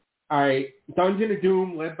 All right, Dungeon of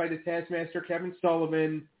Doom, led by the Taskmaster Kevin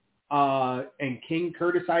Sullivan and King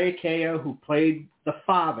Curtis Iaukea, who played the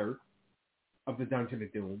father of the Dungeon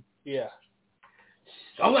of Doom. Yeah.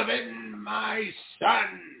 Sullivan, my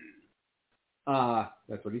son.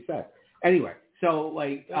 That's what he said. Anyway, so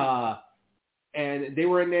like, and they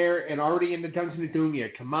were in there, and already in the Dungeon of Doom, you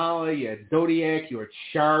had Kamala, you had Zodiac, you had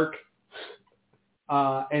Shark,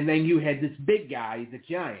 and then you had this big guy, the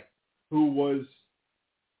Giant, who was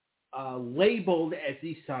labeled as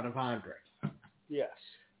the son of Andre. Yes.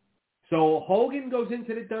 So Hogan goes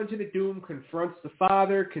into the Dungeon of Doom, confronts the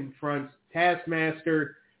father, confronts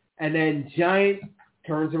Taskmaster, and then Giant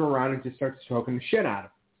turns him around and just starts choking the shit out of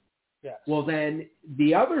him. Yes. Well, then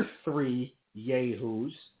the other three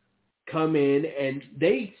yahoos come in and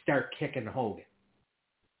they start kicking Hogan.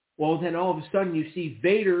 Well, then all of a sudden you see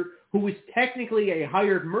Vader, who was technically a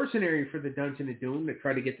hired mercenary for the Dungeon of Doom to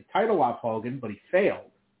try to get the title off Hogan, but he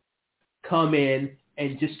failed, come in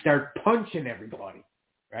and just start punching everybody,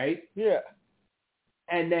 right? Yeah.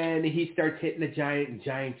 And then he starts hitting the Giant, and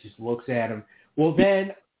Giant just looks at him. Well,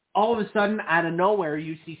 then all of a sudden, out of nowhere,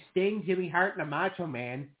 you see Sting, Jimmy Hart, and the Macho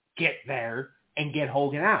Man get there and get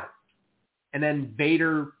Hogan out. And then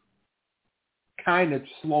Vader kind of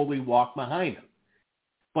slowly walked behind him.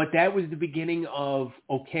 But that was the beginning of,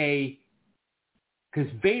 okay, because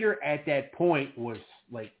Vader at that point was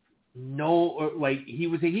like, he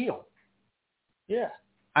was a heel. Yeah.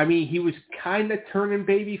 I mean, he was kind of turning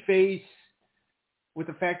babyface with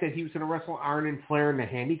the fact that he was going to wrestle Arn and Flair in the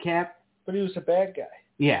handicap. But he was a bad guy.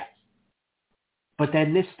 Yeah. But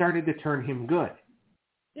then this started to turn him good.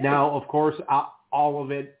 Yeah. Now, of course, all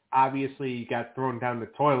of it obviously got thrown down the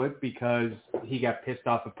toilet because he got pissed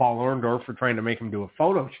off at Paul Orndorff for trying to make him do a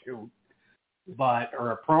photo shoot,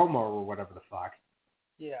 or a promo or whatever the fuck.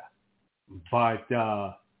 Yeah. But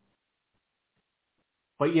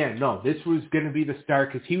yeah, no, this was going to be the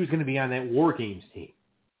start because he was going to be on that War Games team.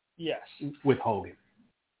 Yes. With Hogan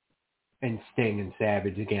and Sting and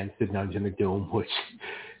Savage against the Dungeon of Doom, which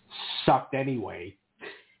sucked anyway.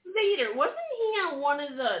 Vader, wasn't he on one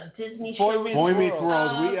of the Disney shows? Boy Meets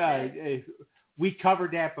World. Okay. We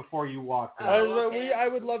covered that before you walked in. Okay. I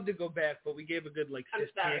would love to go back, but we gave a good 15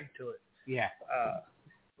 to it. Yeah.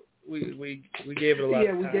 We gave it a lot.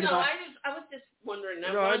 Yeah, we did. No, I was just wondering.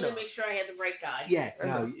 I wanted to make sure I had the right guy. Yeah,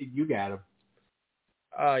 no, you got him.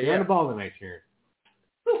 You're yeah. on the ball tonight, Sharon.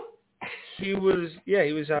 He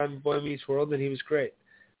was on Boy Meets World, and he was great.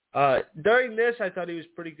 During this, I thought he was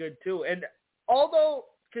pretty good, too. And although,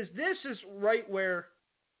 because this is right where,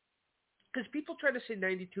 because people try to say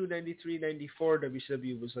 92, 93, 94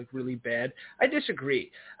 WCW was like really bad. I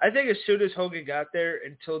disagree. I think as soon as Hogan got there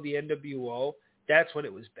until the NWO, that's when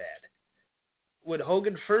it was bad. When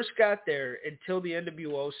Hogan first got there until the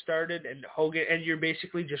NWO started, and you're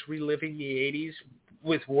basically just reliving the 80s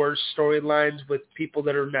with worse storylines with people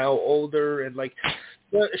that are now older and like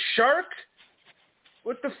the Shark.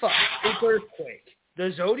 What the fuck? It's Earthquake.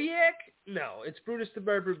 The Zodiac? No, it's Brutus the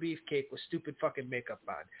Barber Beefcake with stupid fucking makeup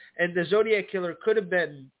on. And the Zodiac Killer could have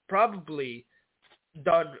been probably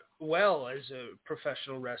done well as a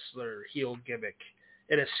professional wrestler heel gimmick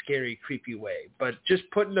in a scary, creepy way. But just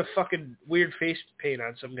putting a fucking weird face paint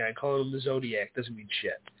on some guy and calling him the Zodiac doesn't mean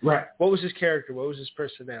shit. Right. What was his character? What was his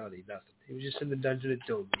personality? Nothing. He was just in the Dungeon of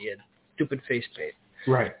Doom. He had stupid face paint.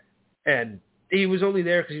 Right. And he was only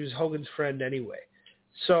there because he was Hogan's friend anyway.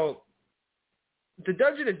 So the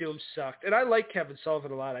Dungeon of Doom sucked. And I like Kevin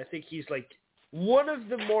Sullivan a lot. I think he's like one of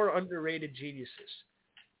the more underrated geniuses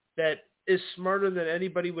that is smarter than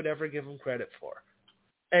anybody would ever give him credit for.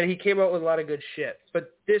 And he came out with a lot of good shit.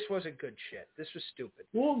 But this wasn't good shit. This was stupid.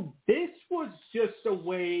 Well, this was just a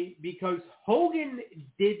way because Hogan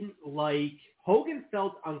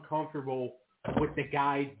felt uncomfortable with the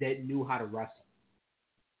guys that knew how to wrestle.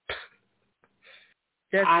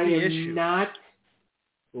 That's I the am issue. not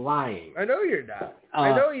lying. I know you're not.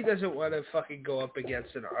 I know he doesn't want to fucking go up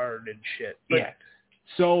against an Arn and shit. But yeah.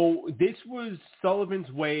 So this was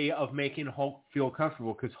Sullivan's way of making Hulk feel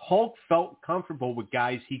comfortable because Hulk felt comfortable with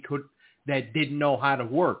guys that didn't know how to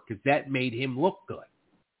work because that made him look good.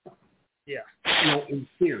 Yeah. In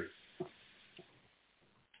theory.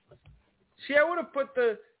 See, I would have put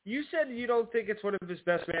you said you don't think it's one of his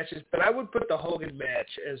best matches, but I would put the Hogan match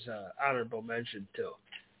as an honorable mention, too.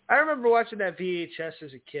 I remember watching that VHS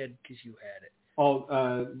as a kid because you had it. Oh,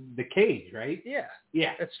 the Cage, right? Yeah.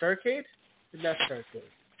 Yeah. At Starrcade? Not Starrcade.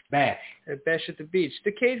 Bash. At Bash at the Beach.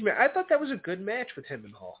 The Cage match. I thought that was a good match with him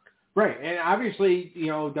and Hulk. Right, and obviously,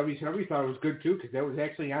 WCW thought it was good, too, because that was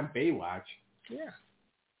actually on Baywatch. Yeah.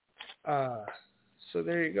 So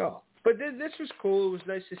there you go. But this was cool. It was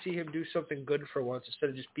nice to see him do something good for once instead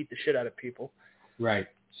of just beat the shit out of people. Right.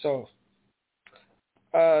 So,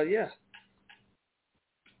 yeah.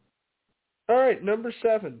 All right, number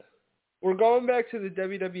 7. we're going back to the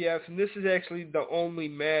WWF, and this is actually the only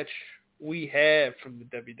match we have from the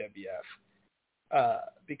WWF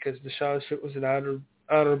because the Sean Fit was an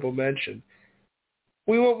honorable mention.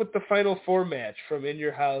 We went with the Final Four match from In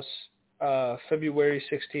Your House, February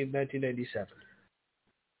 16, 1997,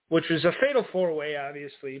 which was a fatal four-way,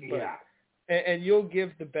 obviously. But, yeah. And you'll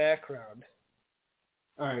give the background.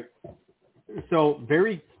 All right. So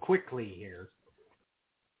very quickly here,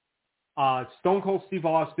 Stone Cold Steve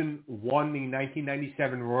Austin won the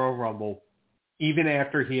 1997 Royal Rumble even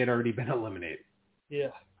after he had already been eliminated. Yeah.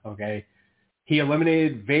 Okay. He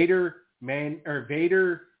eliminated Vader,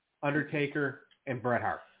 Undertaker, and Bret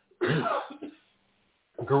Hart.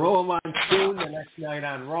 Gorilla Monsoon the next night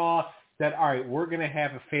on Raw said, "All right, we're going to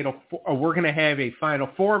have a Final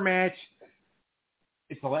Four match.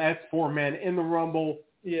 It's the last four men in the Rumble.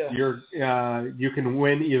 Yeah. You can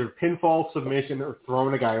win either pinfall, submission, or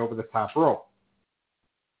throwing a guy over the top rope.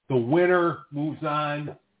 The winner moves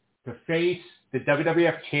on to face the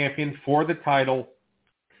WWF champion for the title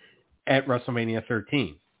at WrestleMania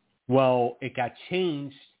 13. Well, it got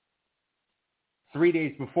changed 3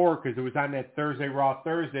 days before because it was on that Raw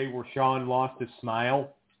Thursday where Shawn lost his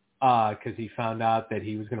smile because he found out that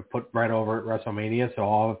he was going to put Bret over at WrestleMania, so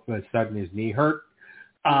all of a sudden his knee hurt.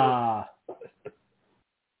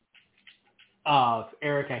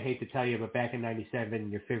 Eric, I hate to tell you, but back in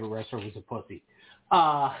 97, your favorite wrestler was a pussy.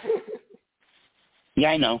 Yeah,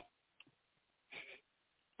 I know.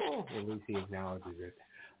 At least he acknowledges it.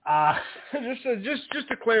 Just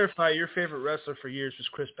to clarify, your favorite wrestler for years was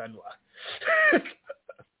Chris Benoit.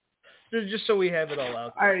 just so we have it all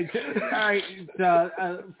out there. All right.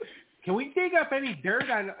 Can we dig up any dirt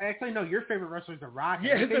on? Actually, no. Your favorite wrestler is The Rock.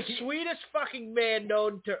 Yeah, the sweetest fucking man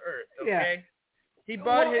known to earth. Okay. Yeah. He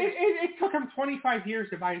bought his. It took him 25 years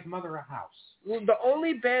to buy his mother a house. Well, the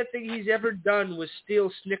only bad thing he's ever done was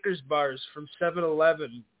steal Snickers bars from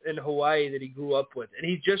 7-Eleven in Hawaii that he grew up with, and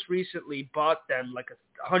he just recently bought them like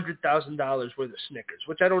 $100,000 worth of Snickers,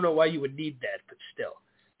 which I don't know why you would need that, but still,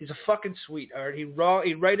 he's a fucking sweetheart. He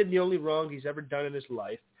righted the only wrong he's ever done in his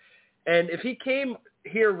life, and if he came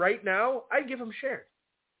here right now, I'd give him Sharon.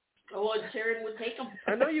 Oh, and Sharon would take him.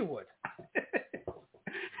 I know you would.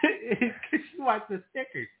 Because she wants the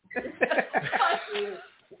Snickers.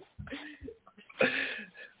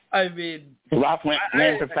 I mean, The Rock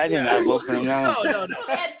ran for president. I'll vote for him now. No.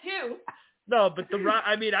 That too. No, but The Rock.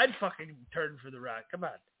 I mean, I'd fucking turn for The Rock. Come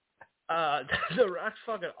on, The Rock's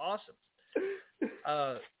fucking awesome.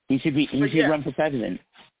 He should run for president.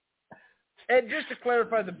 And just to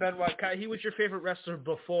clarify, the Benoit, he was your favorite wrestler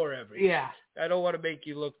before everything. Yeah. I don't want to make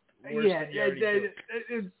you look worse than you already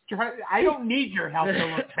do. I don't need your help to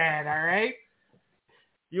look bad, all right?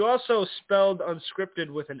 You also spelled unscripted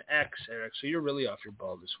with an X, Eric, so you're really off your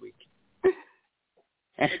ball this week.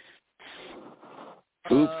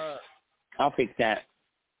 Oops. I'll fix that.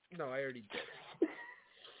 No, I already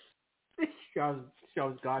did.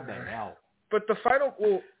 Show's gone to hell. But the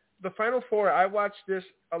Final Four, I watched this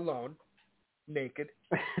alone, naked.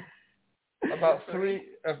 About three.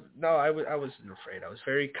 No, I wasn't afraid. I was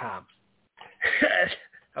very calm.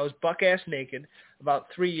 I was buck-ass naked about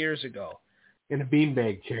 3 years ago. In a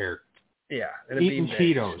beanbag chair. Yeah. Eating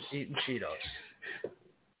Cheetos. Eating Cheetos.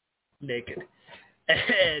 Naked.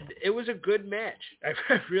 And it was a good match.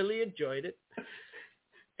 I really enjoyed it.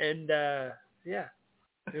 And, yeah,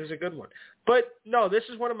 it was a good one. But, no, this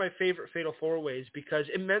is one of my favorite Fatal 4-Ways because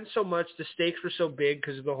it meant so much. The stakes were so big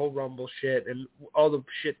because of the whole Rumble shit and all the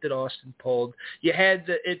shit that Austin pulled. You had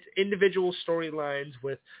individual storylines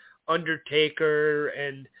with Undertaker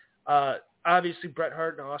and obviously Bret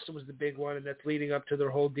Hart and Austin was the big one, and that's leading up to their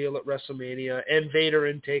whole deal at WrestleMania, and Vader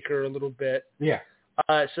and Taker a little bit. Yeah.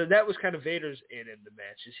 So that was kind of Vader's in the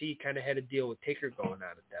match, as he kind of had a deal with Taker going on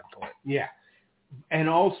at that point. Yeah. And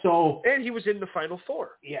also... And he was in the Final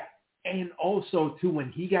Four. Yeah. And also, too,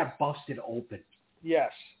 when he got busted open.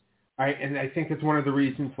 Yes. All right, and I think that's one of the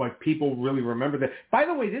reasons why people really remember that. By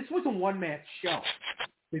the way, this was a one-match show.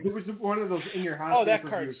 Like, it was one of those In Your House pay-per-views. that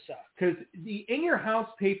card sucked. Because the In Your House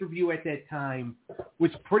pay-per-view at that time was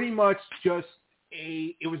pretty much just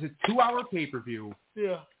it was a 2-hour pay-per-view.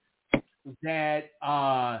 Yeah. That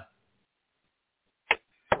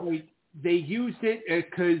they used it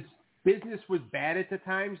because business was bad at the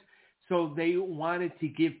times, so they wanted to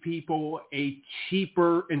give people a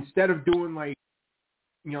cheaper, instead of doing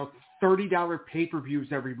 $30 pay-per-views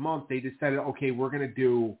every month, they decided, okay, we're going to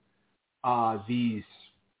do these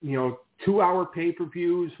 2-hour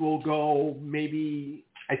pay-per-views. Will go maybe,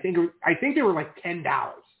 I think they were like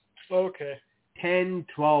 $10. Okay. 10,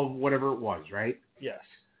 12, whatever it was, right? Yes.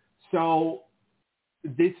 So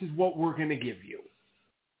this is what we're going to give you.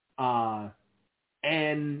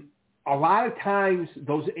 And a lot of times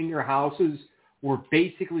those in your houses were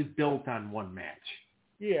basically built on one match.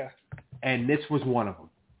 Yeah. And this was one of them.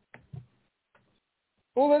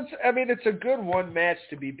 Well, it's a good one match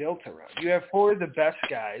to be built around. You have four of the best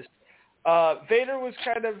guys. Vader was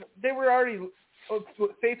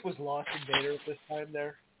faith was lost in Vader at this time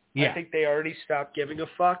there. Yeah. I think they already stopped giving a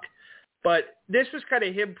fuck. But this was kind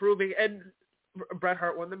of him proving, and Bret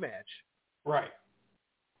Hart won the match. Right.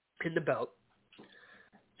 In the belt.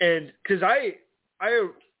 And because I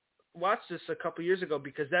watched this a couple years ago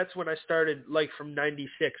because that's when I started, like, from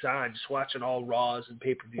 96 on, just watching all Raws and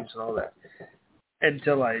pay-per-views and all that.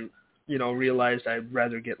 Until I, realized I'd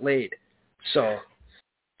rather get laid. So,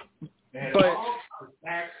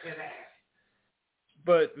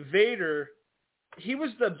 but Vader, he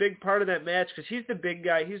was the big part of that match because he's the big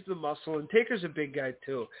guy, he's the muscle, and Taker's a big guy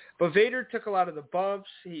too. But Vader took a lot of the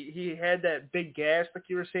bumps. He had that big gas, like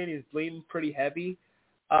you were saying. He was bleeding pretty heavy.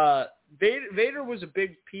 Vader was a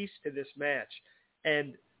big piece to this match,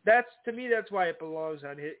 and that's why it belongs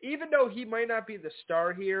on his. Even though he might not be the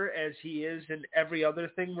star here as he is in every other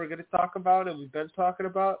thing we're going to talk about and we've been talking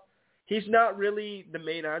about, he's not really the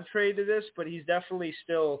main entree to this, but he's definitely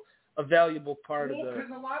still a valuable part of the. Because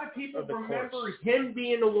a lot of people remember course. him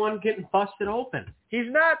being the one getting busted open. He's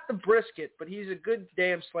not the brisket, but he's a good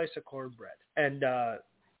damn slice of cornbread, and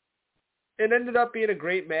it ended up being a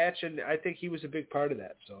great match, and I think he was a big part of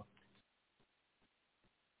that. So.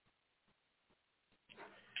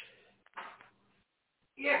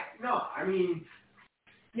 Yeah, no,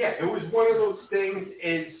 it was one of those things.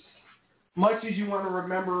 As much as you want to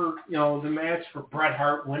remember, the match for Bret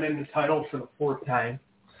Hart winning the title for the fourth time.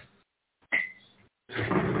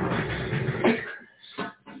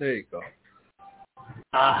 There you go.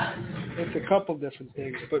 It's a couple different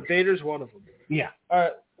things, but Vader's one of them. Yeah. All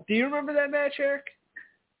right. Do you remember that match, Eric?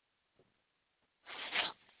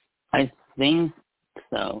 I think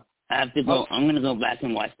so. I have to go. I'm going to go back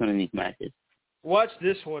and watch some of these matches. Watch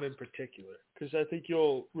this one in particular, because I think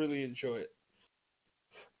you'll really enjoy it.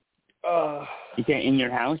 You say In Your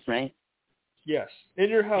House, right? Yes. In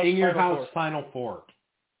Your House. In Your House, Final Four.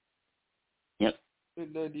 Yep.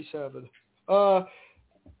 In 97.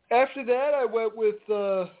 After that, I went with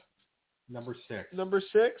number 6. Number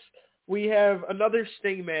 6. We have another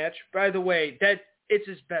Sting match. By the way, it's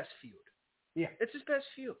his best feud. Yeah. It's his best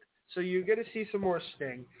feud. So you're going to see some more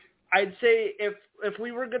Sting. I'd say if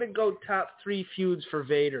we were going to go top 3 feuds for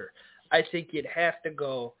Vader, I think you'd have to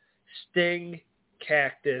go Sting,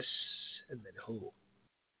 Cactus, and then who?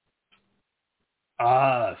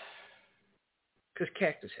 Because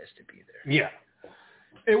Cactus has to be there. Yeah.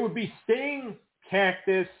 It would be Sting,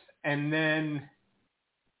 Cactus, and then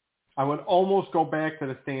I would almost go back to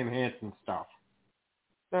the Stan Hansen stuff.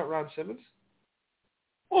 Not Ron Simmons?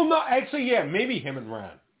 Well, no, actually, yeah, maybe him and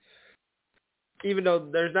Ron. Even though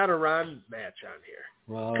there's not a Ron match on here.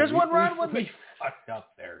 Well, because when Ron won we fucked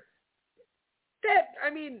up there.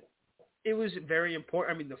 It was very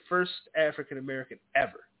important. The first African American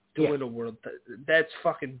ever to win a world. That's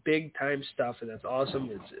fucking big time stuff, and that's awesome.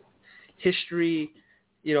 It's history.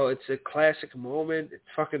 It's a classic moment. It's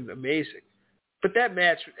fucking amazing. But that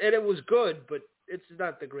match, and it was good, but it's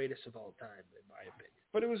not the greatest of all time, in my opinion.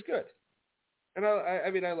 But it was good. And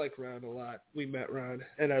I like Ron a lot. We met Ron,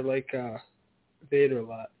 and I like Vader a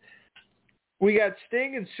lot. We got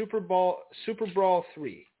Sting and Super Brawl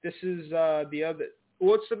 3. This is the other.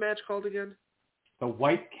 What's the match called again? The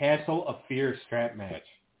White Castle of Fear strap match.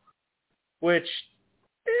 Which,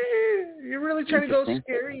 you're really trying to go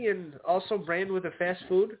scary and also brand with a fast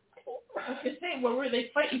food? I was going to say, what were they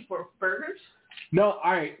fighting for? Burgers? No,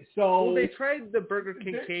 all right. So well, they tried the Burger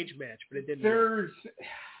King cage match, but it didn't work.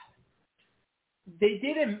 They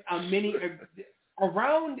did a mini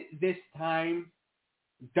around this time.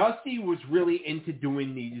 Dusty was really into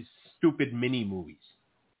doing these stupid mini movies.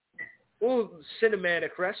 Well,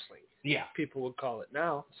 cinematic wrestling. Yeah. People would call it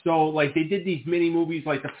now. So, like, they did these mini movies.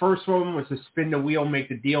 Like, the first one was the spin the wheel, make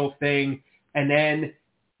the deal thing. And then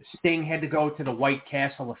Sting had to go to the White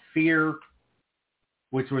Castle of Fear,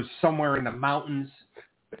 which was somewhere in the mountains.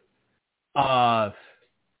 And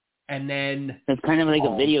then... It's kind of like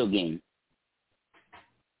a video game.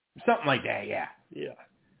 Something like that, yeah. Yeah.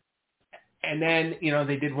 And then,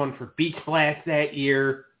 they did one for Beach Blast that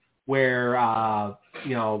year where,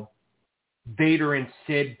 Vader and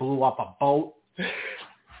Sid blew up a boat.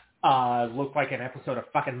 Looked like an episode of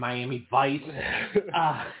fucking Miami Vice.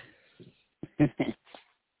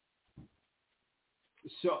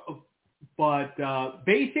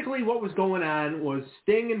 Basically what was going on was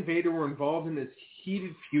Sting and Vader were involved in this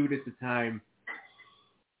heated feud at the time.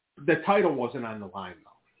 The title wasn't on the line, though.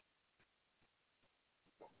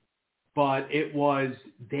 but it was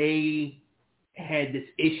they had this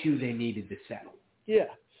issue they needed to settle. Yeah.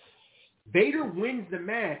 Vader wins the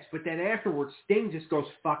match, but then afterwards, Sting just goes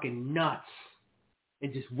fucking nuts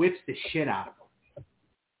and just whips the shit out of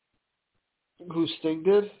him. Who, Sting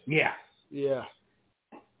did? Yeah. Yeah.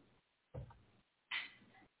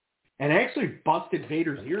 And actually busted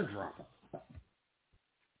Vader's eardrum.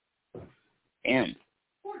 Damn.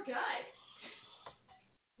 Poor guy.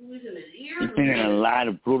 Losing his ear. He's been in a lot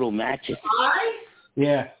of brutal matches. Eye?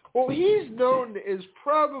 Yeah. Well, he's known as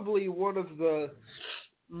probably one of the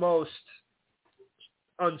most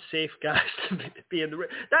unsafe guys to be in the ring.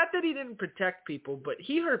 Not that he didn't protect people, but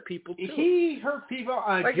he hurt people too. He hurt people.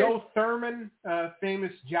 Joe Thurman,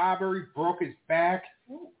 famous jobber, he broke his back.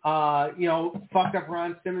 Fucked up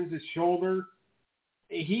Ron Simmons' shoulder.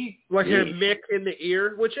 He had Mick in the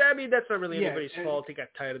ear, which I mean that's not really anybody's fault. He got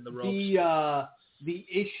tied in the ropes. The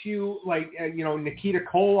issue, Nikita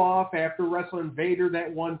Koloff after wrestling Vader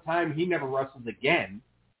that one time, he never wrestled again.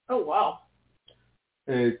 Oh wow.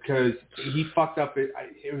 Because he fucked up. It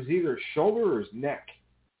was either his shoulder or his neck.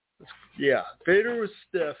 Yeah, Vader was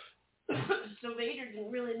stiff. So Vader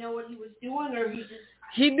didn't really know what he was doing, or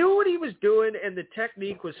he knew what he was doing, and the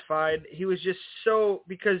technique was fine. He was just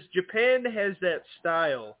because Japan has that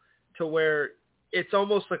style to where it's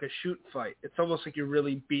almost like a shoot fight. It's almost like you're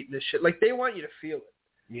really beating the shit. Like they want you to feel it.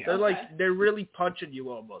 Yeah. They're really punching you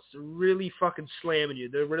almost. They're really fucking slamming you.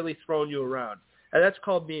 They're really throwing you around, and that's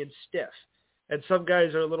called being stiff. And some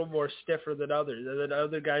guys are a little more stiffer than others. And then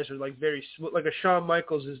other guys are very smooth. Like a Shawn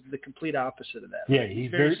Michaels is the complete opposite of that. Yeah, he's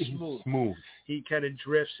very smooth. He kind of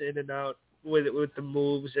drifts in and out with the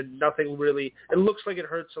moves, and nothing really. It looks like it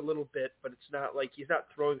hurts a little bit, but it's not like he's not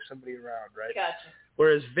throwing somebody around, right? Gotcha.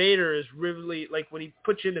 Whereas Vader is really when he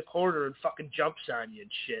puts you in the corner and fucking jumps on you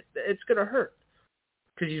and shit, it's gonna hurt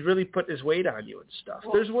because he's really putting his weight on you and stuff.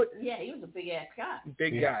 Well, he was a big ass guy.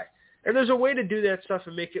 Big guy. And there's a way to do that stuff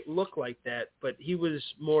and make it look like that, but he was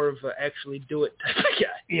more of a actually do it type of guy.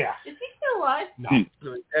 Yeah. Is he still alive? No. He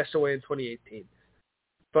passed away in 2018.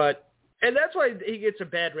 And that's why he gets a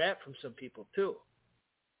bad rap from some people too.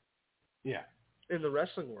 Yeah. In the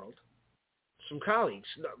wrestling world. Some colleagues.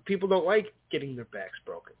 People don't like getting their backs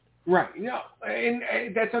broken. Right. No.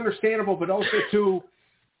 And that's understandable, but also too,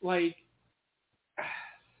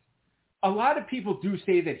 a lot of people do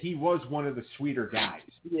say that he was one of the sweeter guys.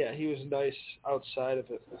 Yeah, he was nice outside of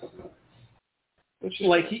it.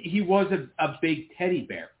 He was a big teddy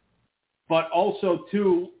bear. But also,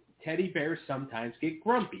 too, teddy bears sometimes get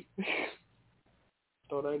grumpy.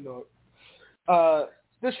 Don't I know it?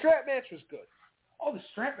 The strap match was good. Oh, the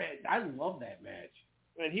strap match. I love that match.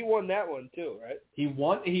 And he won that one, too, right? He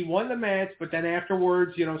won the match, but then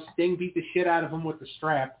afterwards, Sting beat the shit out of him with the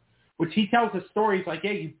strap. Which he tells the story. He's like,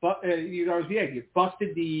 you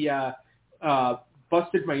busted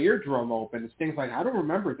busted my eardrum open. And Sting's like, I don't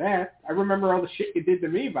remember that. I remember all the shit you did to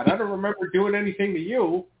me, but I don't remember doing anything to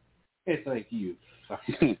you. It's like you.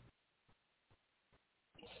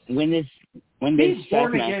 When did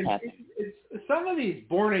born again? Some of these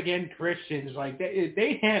born again Christians,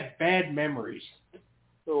 they have bad memories.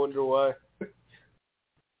 I wonder why.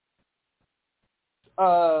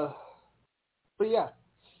 But yeah.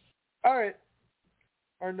 All right.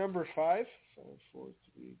 Our number 5. 5, 4,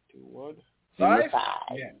 3, 2, 1. 5?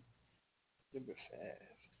 Yeah. Number 5.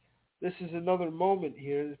 This is another moment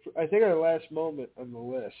here. I think our last moment on the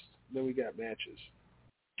list. Then we got matches.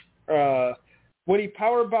 When he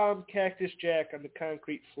powerbombed Cactus Jack on the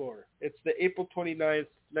concrete floor. It's the April 29th,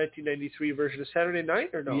 1993 version of Saturday Night,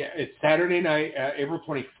 or no? Yeah, it's Saturday night, April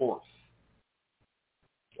 24th.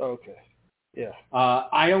 Okay. Yeah.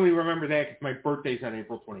 I only remember that because my birthday's on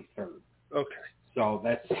April 23rd. Okay. So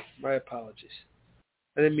that's... My apologies.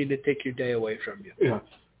 I didn't mean to take your day away from you. Yeah.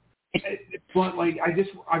 But,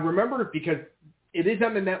 I remember it because it is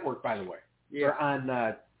on the network, by the way. Yeah. Or on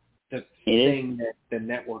the thing that the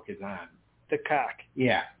network is on. The cock.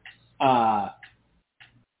 Yeah.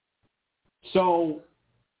 So,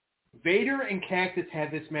 Vader and Cactus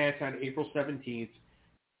had this match on April 17th.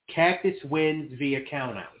 Cactus wins via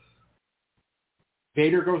countout.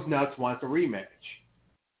 Vader goes nuts, wants a rematch.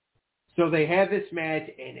 So they have this match,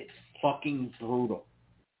 and it's fucking brutal.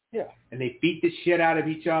 Yeah. And they beat the shit out of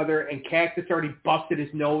each other, and Cactus already busted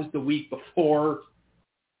his nose the week before,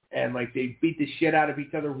 and they beat the shit out of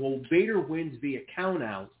each other. Well, Vader wins via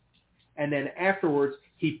countout, and then afterwards,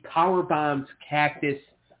 he powerbombs Cactus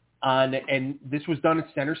on, and this was done at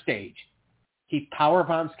center stage. He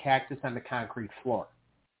powerbombs Cactus on the concrete floor.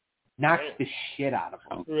 Knocks the shit out of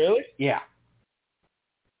him. Really? Yeah.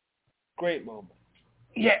 Great moment.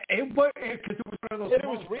 Yeah, because it was one of those. It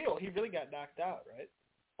was real. He really got knocked out, right?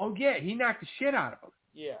 Oh, yeah, he knocked the shit out of him.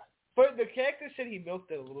 Yeah. But the Cactus said he milked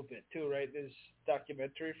it a little bit, too, right? This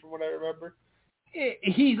documentary, from what I remember.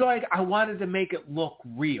 He's like, I wanted to make it look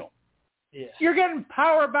real. Yeah. You're getting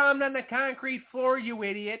powerbombed on the concrete floor, you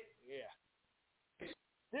idiot. Yeah.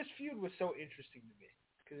 This feud was so interesting to me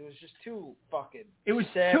because it was just two fucking. It was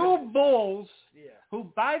savages. two bulls. Yeah.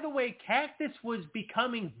 Who, by the way, Cactus was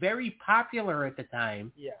becoming very popular at the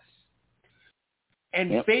time. Yes.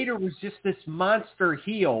 And Vader was just this monster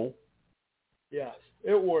heel. Yes,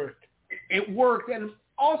 it worked. It worked, and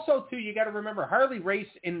also too, you got to remember Harley Race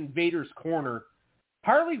in Vader's corner.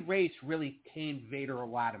 Harley Race really tamed Vader a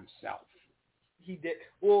lot himself. He did.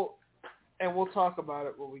 Well, and we'll talk about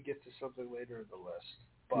it when we get to something later in the list.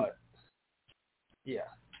 But, yeah.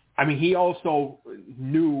 I mean, he also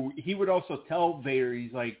knew, he would also tell Vader,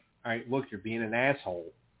 he's like, all right, look, you're being an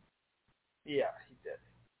asshole. Yeah, he did.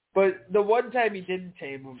 But the one time he didn't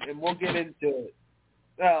tame him, and we'll get into it.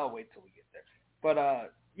 I'll wait till we get there.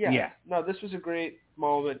 But, yeah. No, this was a great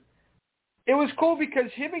moment. It was cool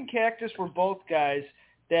because him and Cactus were both guys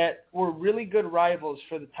that were really good rivals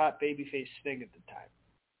for the top babyface Sting at the time.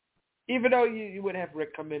 Even though you would have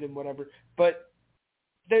Rick come in and whatever, but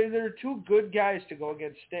they're two good guys to go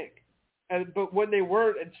against Sting. But when they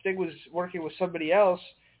weren't and Sting was working with somebody else,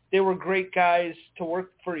 they were great guys to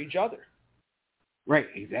work for each other. Right,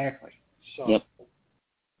 exactly. So,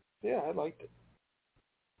 yeah, I liked it.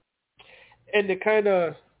 And to kind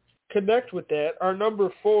of connect with that, our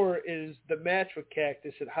number 4 is the match with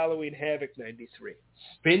Cactus at Halloween Havoc 93.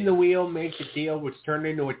 Spin the wheel, make the deal, which turned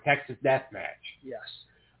into a Texas death match. Yes.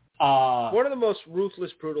 One of the most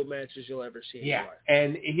ruthless, brutal matches you'll ever see in your life.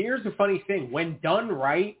 And here's the funny thing. When done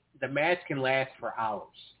right, the match can last for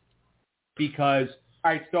hours. Because,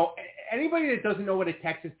 all right, so anybody that doesn't know what a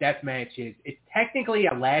Texas death match is, it's technically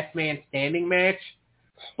a last man standing match,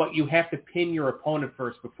 but you have to pin your opponent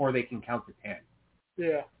first before they can count to 10.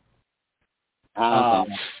 Yeah.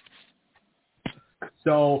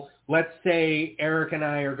 So let's say Eric and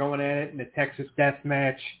I are going at it in a Texas death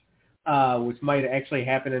match, which might actually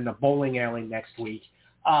happen in a bowling alley next week.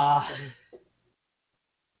 Why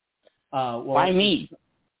me?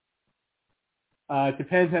 It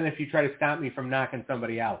depends on if you try to stop me from knocking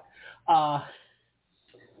somebody out. I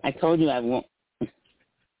told you I won't.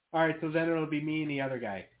 All right, so then it'll be me and the other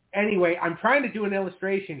guy. Anyway, I'm trying to do an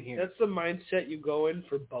illustration here. That's the mindset you go in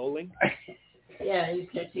for bowling? Yeah, he's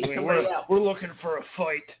going to see somebody else. We're looking for a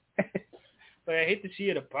fight. But I hate to see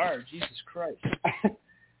you at a bar. Jesus Christ.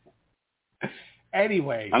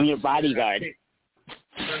 Anyway. I'm your bodyguard.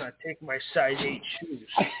 I'm going to take my size 8 shoes.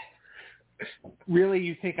 Really?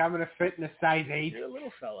 You think I'm going to fit in a size 8? You're a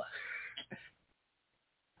little fella.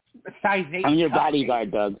 A size 8? I'm your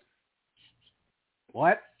bodyguard, Doug.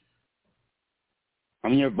 What?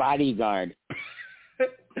 I'm your bodyguard.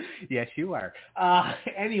 Yes, you are.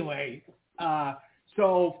 Anyway,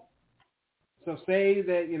 so say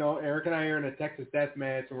that, Eric and I are in a Texas death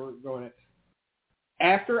match and we're going to,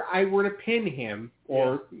 after I were to pin him,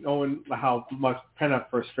 or knowing how much pent-up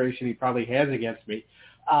frustration he probably has against me,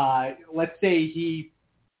 let's say he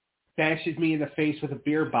bashes me in the face with a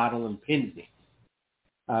beer bottle and pins me,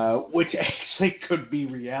 which actually could be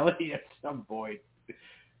reality at some point.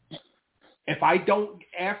 If I don't,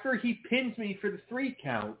 after he pins me for the 3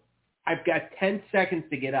 count, I've got 10 seconds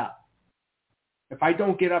to get up. If I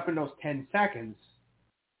don't get up in those 10 seconds,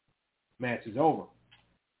 match is over.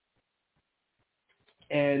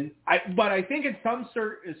 But I think in some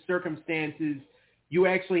circumstances, you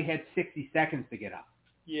actually had 60 seconds to get up.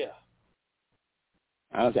 Yeah.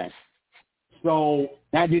 Okay. So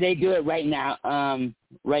now, do they do it right now?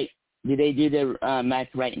 Do they do the match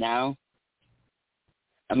right now?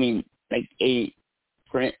 I mean, like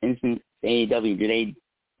for instance, AEW, do they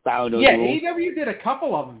follow those rules? Yeah, AEW did a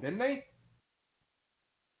couple of them, didn't they?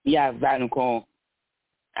 Yeah, Adam Cole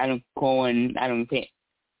and Adam Page.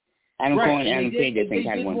 Adam Cole and Adam Page, I think, they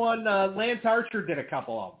had did one. Lance Archer did a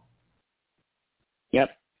couple of them. Yep.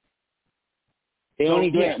 They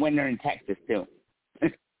only do it when they're in Texas, too.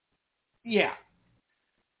 Yeah.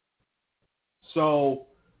 So,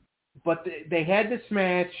 but they had this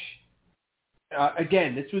match.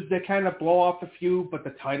 Again, this was the kind of blow off the feud, but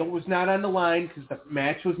the title was not on the line because the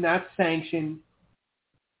match was not sanctioned.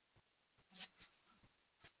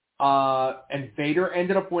 And Vader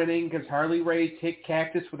ended up winning because Harley Race hit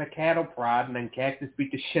Cactus with a cattle prod, and then Cactus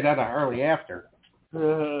beat the shit out of Harley after.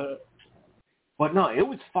 But no, it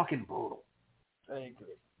was fucking brutal. I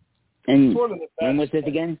agree. And when was this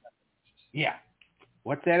again? Yeah.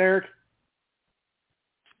 What's that, Eric?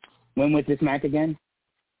 When was this match again?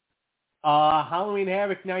 Halloween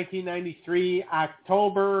Havoc 1993,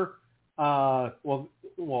 October.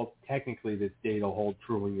 well, technically this date will hold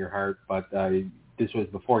true in your heart, but this was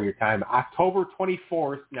before your time. October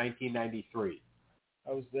 24th, 1993.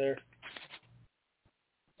 I was there.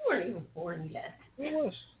 You weren't even born yet. I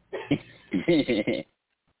was.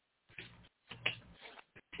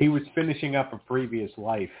 He was finishing up a previous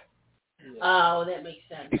life. Oh, that makes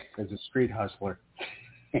sense. As a street hustler.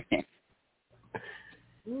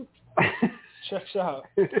 Checks out.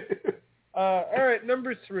 All right,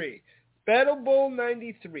 number 3. Battle Bowl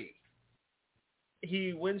 93.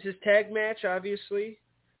 He wins his tag match, obviously.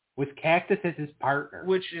 With Cactus as his partner.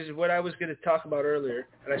 Which is what I was going to talk about earlier,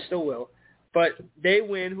 and I still will. But they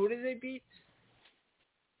win. Who did they beat?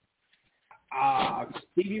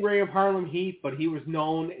 Stevie Ray of Harlem Heat, but he was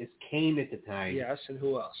known as Kane at the time. Yes, and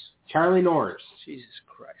who else? Charlie Norris. Jesus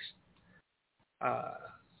Christ.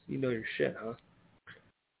 You know your shit, huh?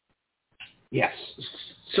 Yes.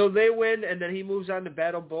 So they win, and then he moves on to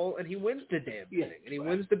Battle Bowl, and he wins the damn thing. And he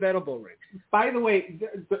wins the Battle Bowl ring. By the way,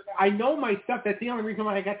 I know my stuff. That's the only reason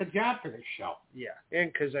why I got the job for this show. Yeah,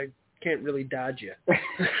 and because I can't really dodge you.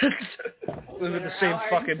 Live in the same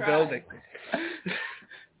fucking building.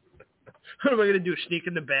 What am I going to do, sneak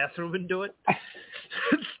in the bathroom and do it?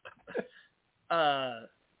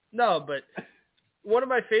 No, but one of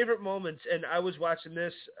my favorite moments, and I was watching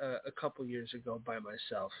this a couple years ago by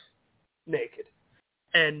myself, naked.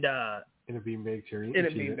 And in a beanbag chair eating. In a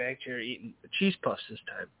beanbag chair eating cheese puffs this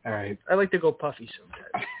time. All right. I like to go puffy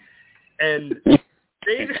sometimes. And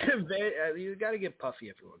Vader, you got to get puffy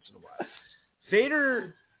every once in a while.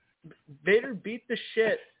 Vader beat the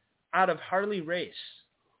shit out of Harley Race,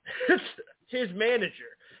 his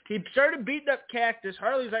manager. He started beating up Cactus.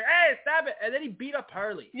 Harley's like, "Hey, stop it!" And then he beat up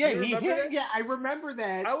Harley. Yeah, I remember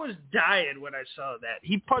that. I was dying when I saw that.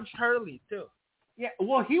 He punched Harley too. Yeah,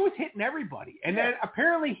 well, he was hitting everybody, and then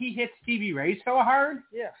apparently he hit Stevie Ray so hard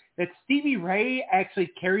that Stevie Ray actually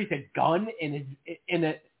carries a gun in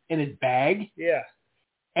his bag. Yeah.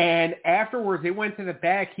 And afterwards, they went to the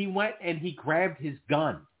back. He went and he grabbed his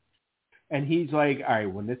gun, and he's like, "All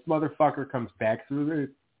right, when this motherfucker comes back into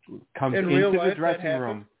the dressing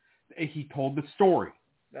room, he told the story."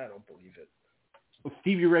 I don't believe it. Well,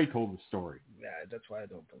 Stevie Ray told the story. Yeah, that's why I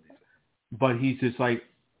don't believe it. But he's just like,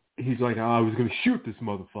 "Oh, I was going to shoot this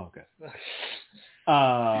motherfucker."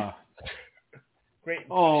 Great.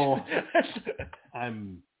 Oh,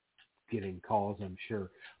 I'm getting calls, I'm sure.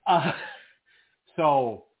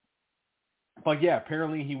 But yeah,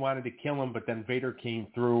 apparently he wanted to kill him, but then Vader came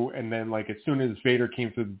through, and then like as soon as Vader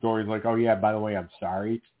came through the door, he's like, "Oh yeah, by the way, I'm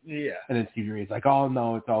sorry." Yeah. And then Stevie Ray's like, "Oh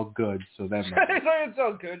no, it's all good." So then it's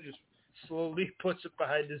all good. Just slowly puts it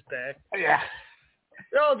behind his back. Yeah.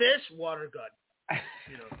 Oh, this water gun.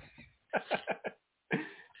 You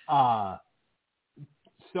know.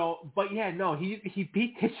 So, but yeah, no, he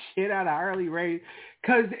beat the shit out of Harley Ray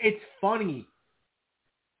because it's funny.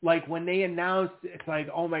 Like when they announced, it's like,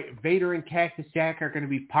 oh my, Vader and Cactus Jack are going to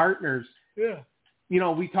be partners. Yeah. You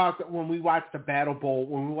know, we talked when we watched the Battle Bowl,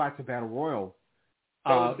 when we watched the Battle Royal.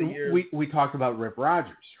 That was the year, we talked about Rip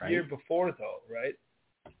Rogers, right? Year before though, right?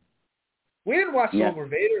 We didn't watch the where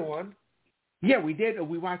Vader won. Yeah, we did.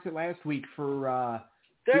 We watched it last week for.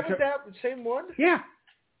 That was that same one? Yeah.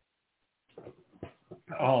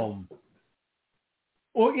 Well,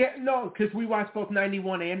 yeah, no, because we watched both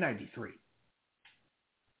 91 and 93.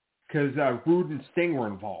 Because Rude and Sting were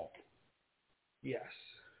involved. Yes.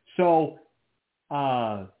 So,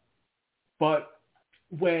 but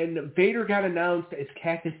when Vader got announced as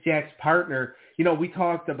Cactus Jack's partner, you know, we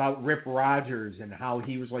talked about Rip Rogers and how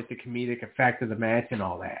he was like the comedic effect of the match and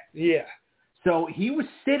all that. Yeah. So he was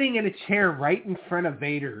sitting in a chair right in front of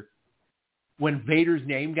Vader when Vader's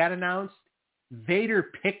name got announced. Vader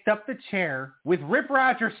picked up the chair with Rip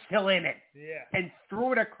Rogers still in it and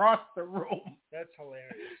threw it across the room. That's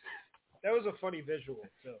hilarious. That was a funny visual,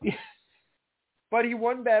 too. Yeah. But he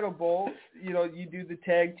won Battle Bowl. You know, you do the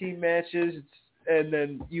tag team matches, and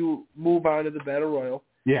then you move on to the Battle Royal.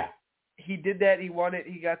 Yeah. He did that. He won it.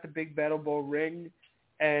 He got the big Battle Bowl ring.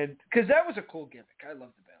 And because that was a cool gimmick. I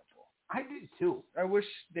love the Battle Bowl. I did, too. I wish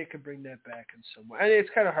they could bring that back in some way. I mean,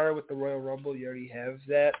 it's kind of hard with the Royal Rumble. You already have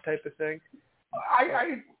that type of thing.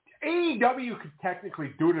 AEW could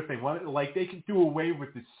technically do it if they wanted. Like, they could do away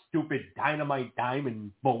with this stupid Dynamite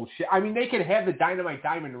Diamond bullshit. I mean, they could have the Dynamite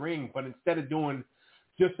Diamond ring, but instead of doing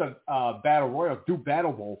just a Battle Royal, do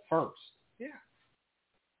Battle Bowl first. Yeah.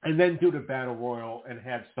 And then do the Battle Royal and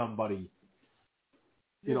have somebody,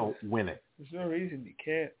 you know, win it. There's no reason you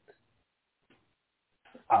can't.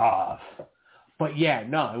 But yeah,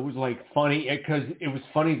 no, it was like funny because it was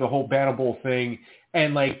funny, the whole Battle Bowl thing.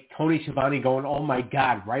 And like Tony Schiavone going, "Oh my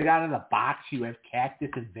God, right out of the box, you have Cactus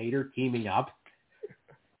and Vader teaming up."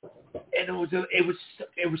 and it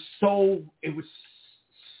was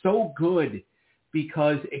so good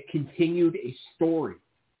because it continued a story.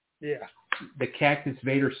 Yeah. The Cactus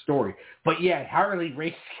Vader story. But yeah, Harley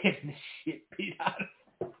Race getting the shit beat out of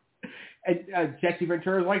him. And Jesse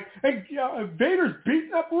Ventura's like, hey, Vader's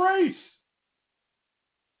beating up Race.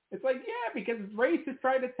 It's like, yeah, because Race is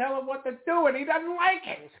trying to tell him what to do, and he doesn't like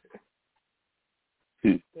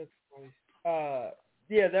it. That's funny.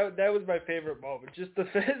 Yeah, that was my favorite moment. Just the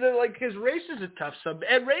like, because Race is a tough sub,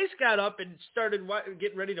 and Race got up and started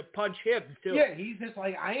getting ready to punch him too. Yeah, he's just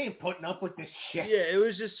like, I ain't putting up with this shit. Yeah, it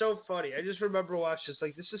was just so funny. I just remember watching this,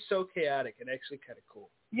 like, this is so chaotic and actually kind of cool.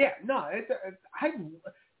 Yeah, no,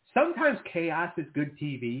 sometimes chaos is good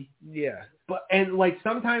TV. Yeah,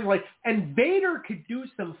 sometimes and Vader could do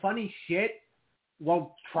some funny shit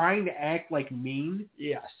while trying to act like mean.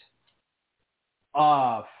 Yes.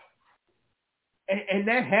 And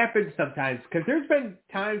that happens sometimes because there's been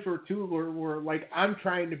times where like I'm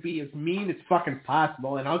trying to be as mean as fucking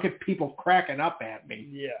possible, and I'll get people cracking up at me.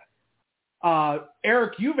 Yeah.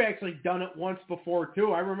 Eric, you've actually done it once before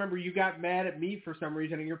too. I remember you got mad at me for some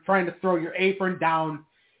reason, and you're trying to throw your apron down.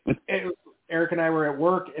 Eric and I were at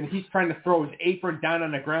work, and he's trying to throw his apron down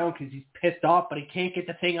on the ground because he's pissed off, but he can't get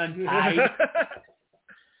the thing untied.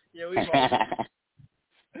 Yeah, we've all.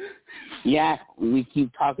 Yeah, we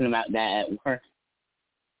keep talking about that at work.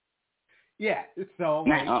 Yeah, so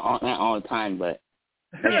not all the time, but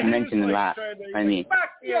I mention a lot. He's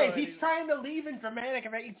trying to leave in dramatic.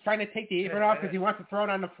 He's trying to take the apron off because he wants to throw it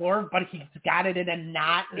on the floor, but he's got it in a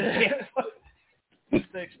knot. It's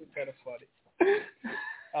actually kind of funny.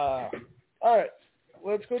 All right,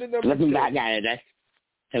 let's go to number 2. Looking back at it, that's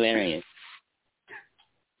hilarious.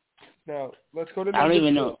 Now, let's go to number 2.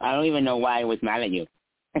 I don't even know why I was mad at you.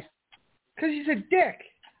 Because he's a dick.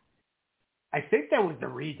 I think that was the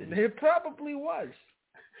reason. It probably was.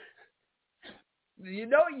 You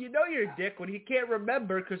know you're a dick when he can't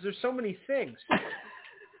remember because there's so many things.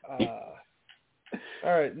 All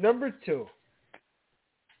right, number 2.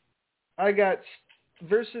 I got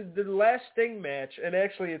versus the last Sting match, and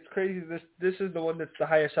actually it's crazy. This is the one that's the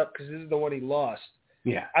highest up because this is the one he lost.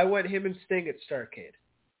 Yeah. I went him and Sting at Starrcade.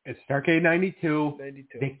 It's Starrcade 92.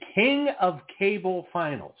 The King of Cable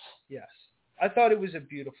Finals. Yes. I thought it was a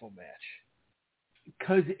beautiful match.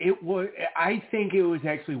 Because I think it was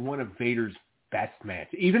actually one of Vader's best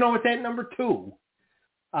matches, even though it's at number 2.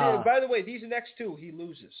 Yeah, by the way, these next 2, he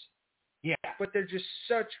loses. Yeah. But they're just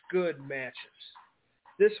such good matches.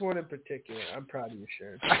 This one in particular, I'm proud of you,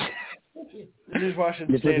 Sharon. I'm just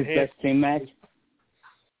watching this was his best Sting match?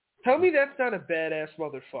 Tell me that's not a badass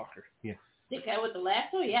motherfucker. Yeah. The guy with the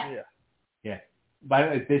lasso? Yeah. Yeah.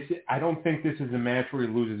 But I don't think this is a match where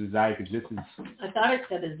he loses his eye because this is... I thought it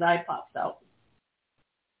said his eye pops out.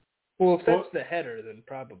 Well, if that's the header, then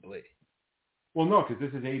probably. Well, no, because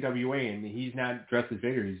this is AWA, and he's not dressed as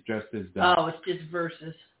Vader. He's dressed as... Oh, it's just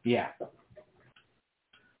versus. Yeah.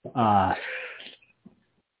 Might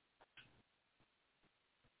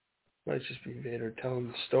just be Vader telling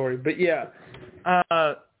the story. But yeah,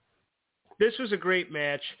 this was a great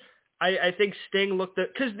match. I think Sting looked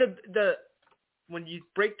at... Because when you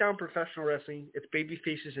break down professional wrestling, it's baby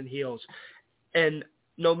faces and heels. And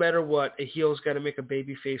no matter what, a heel's got to make a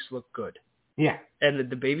baby face look good. Yeah.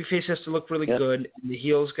 And the baby face has to look really good, and the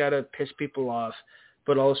heel's got to piss people off,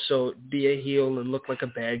 but also be a heel and look like a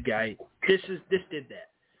bad guy. This did that.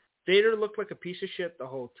 Vader looked like a piece of shit the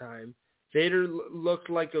whole time. Vader looked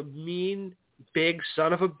like a mean, big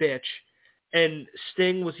son of a bitch, and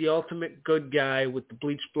Sting was the ultimate good guy with the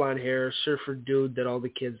bleached blonde hair, surfer dude that all the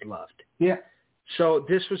kids loved. Yeah. So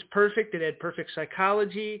this was perfect. It had perfect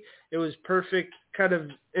psychology. It was perfect, kind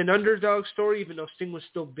of an underdog story, even though Sting was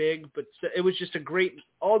still big. But it was just a great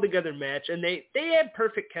all-together match, and they had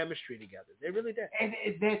perfect chemistry together. They really did. And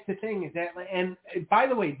that's the thing is that, and by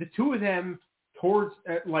the way, the two of them towards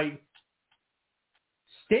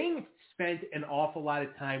Sting spent an awful lot of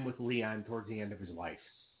time with Leon towards the end of his life.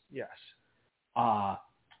 Yes.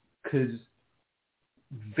 Because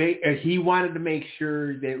he wanted to make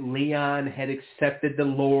sure that Leon had accepted the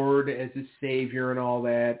Lord as his savior and all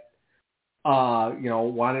that.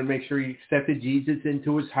 Wanted to make sure he accepted Jesus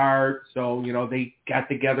into his heart. So, they got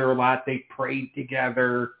together a lot. They prayed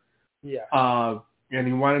together. Yeah. And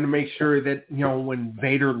he wanted to make sure that, when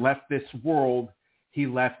Vader left this world, he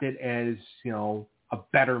left it as, a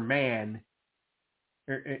better man.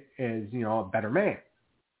 A better man.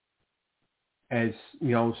 As,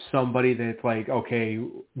 somebody that's like, okay,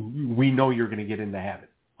 we know you're going to get into heaven.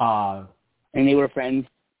 And they were friends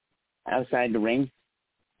outside the ring?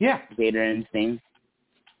 Yeah. Vader and Sting?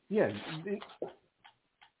 Yeah.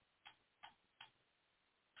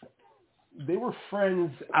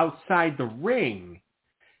 friends outside the ring.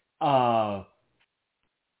 But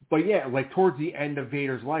yeah, like towards the end of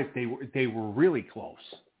Vader's life, they were really close.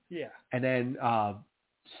 Yeah. And then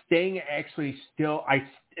Sting actually still, I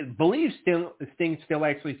believe Sting still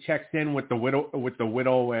actually checks in with the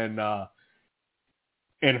widow and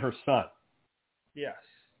her son. Yes.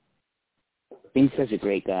 Sting's such a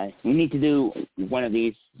great guy. We need to do one of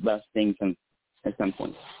these best things at some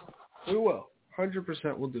point. We will.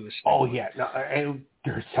 100% we'll do a Sting. Oh yeah, no, and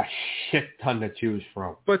there's a shit ton to choose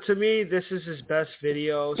from. But to me, this is his best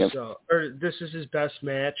video, Yep. or this is his best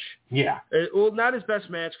match. Yeah. Well, not his best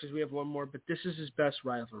match because we have one more, but this is his best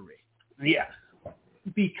rivalry. Yeah,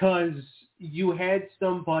 because you had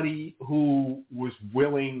somebody who was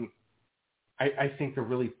willing, I think, to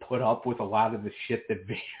really put up with a lot of the shit that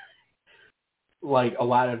Vader, like a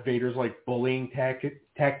lot of Vader's like bullying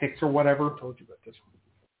tactics or whatever. I told you about this one.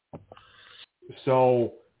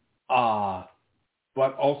 So, but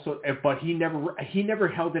he never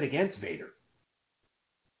held it against Vader.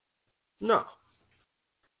 No.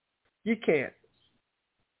 You can't.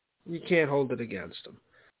 You can't hold it against him.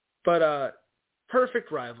 But perfect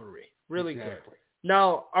rivalry. Really good.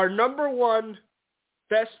 Now, our number one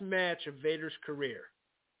best match of Vader's career.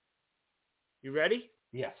 You ready?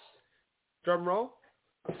 Yes. Drum roll.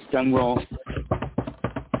 Drum roll.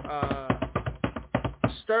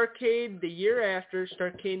 Starrcade the year after,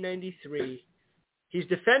 Starrcade 93. He's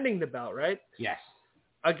defending the belt, right? Yes.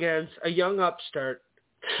 Against a young upstart.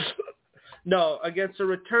 No, against a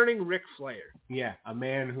returning Ric Flair. Yeah, a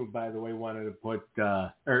man who, by the way, wanted to put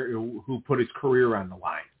who put his career on the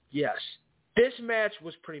line. Yes. This match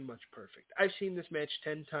was pretty much perfect. I've seen this match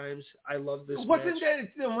 10 times. I love this match. Wasn't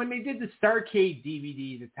that when they did the Starrcade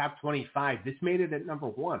DVD, the top 25? This made it at number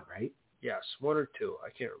 1, right? Yes, 1 or 2.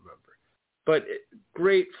 I can't remember. But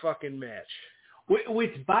great fucking match.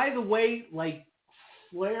 Which, by the way, like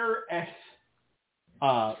Flair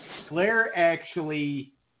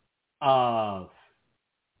actually,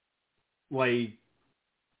 like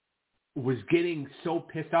was getting so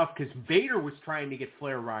pissed off because Vader was trying to get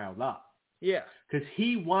Flair riled up. Yeah. Because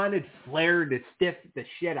he wanted Flair to stiff the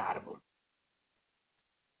shit out of him.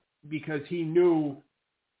 Because he knew.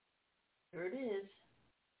 There it is.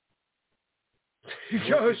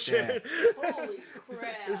 Oh, shit. Holy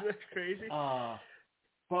crap. Isn't that crazy?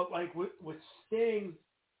 But like with Sting,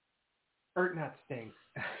 or not Sting,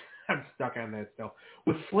 I'm stuck on that still.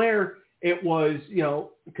 With Flair, it was,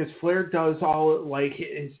 because Flair does all, like,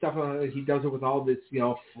 his stuff, he does it with all this,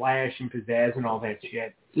 flash and pizzazz and all that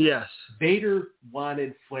shit. Yes. Vader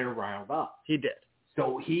wanted Flair riled up. He did.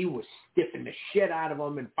 So he was stiffing the shit out of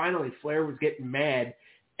him, and finally Flair was getting mad.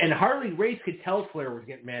 And Harley Race could tell Flair was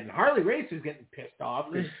getting mad, and Harley Race was getting pissed off.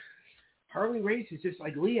 Harley Race is just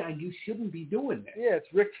like, Leon, you shouldn't be doing that. Yeah, it's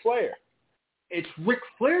Ric Flair. It's Ric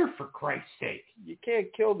Flair, for Christ's sake. You can't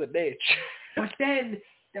kill the Nate. But then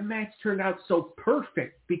the match turned out so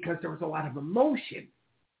perfect because there was a lot of emotion.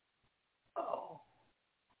 Oh.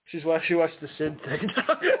 She watched the Sid thing.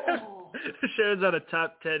 Oh. Sharon's on a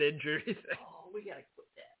top 10 injury thing. Oh, we got to put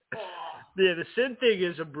that. Oh. Yeah, the Sid thing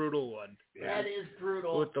is a brutal one. That is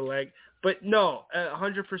brutal. With the leg. But no,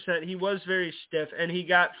 100%. He was very stiff, and he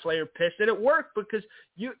got Flair pissed. And it worked because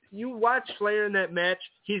you watch Flair in that match,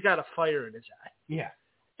 he's got a fire in his eye. Yeah.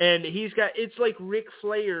 And it's like Ric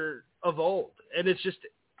Flair of old. And it's just,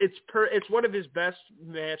 it's one of his best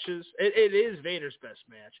matches. It is Vader's best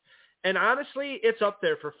match. And honestly, it's up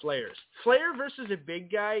there for Flair's. Flair versus a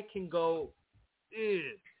big guy can go,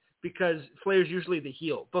 because Flair's usually the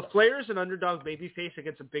heel. But Flair is an underdog babyface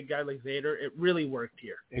against a big guy like Vader. It really worked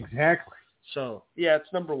here. Exactly. So, yeah,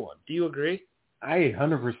 it's number 1. Do you agree? I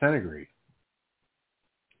 100% agree.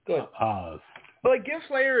 Good. Like, give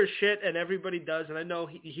Flair a shit, and everybody does, and I know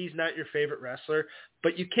he's not your favorite wrestler,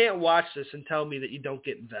 but you can't watch this and tell me that you don't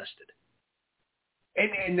get invested.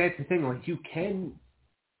 And that's the thing. Like, you can,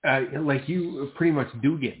 like, you pretty much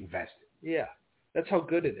do get invested. Yeah. That's how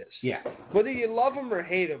good it is. Yeah. Whether you love him or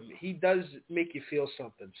hate him, he does make you feel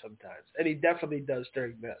something sometimes, and he definitely does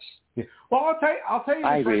during this. Yeah. Well, I'll tell you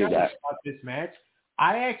I agree with that. about this match.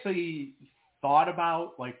 I actually thought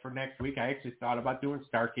about, like, for next week, I actually thought about doing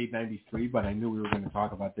Starrcade 93, but I knew we were going to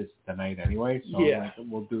talk about this tonight anyway. So yeah. Like,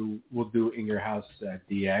 we'll do In Your House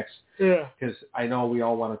DX. Yeah. Because I know we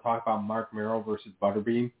all want to talk about Mark Merrow versus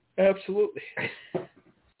Butterbean. Absolutely.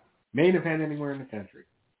 Main event anywhere in the country.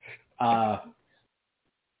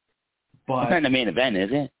 But It's not the main event,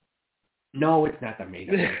 is it? No, it's not the main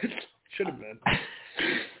event. Should have been.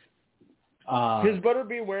 Is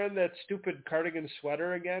Butterbean wearing that stupid cardigan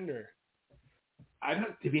sweater again, or?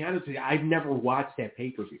 To be honest with you, I've never watched that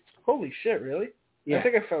pay-per-view. Holy shit, really? Yeah. I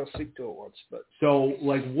think I fell asleep to it once, but so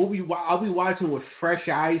like I'll be watching with fresh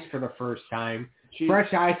eyes for the first time. Jeez.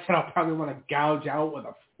 Fresh eyes that I'll probably want to gouge out with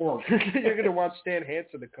a fork. You're gonna want Stan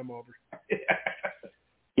Hansen to come over.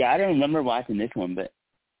 Yeah, I don't remember watching this one, but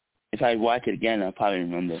if I watch it again, I'll probably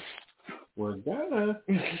remember. We're gonna.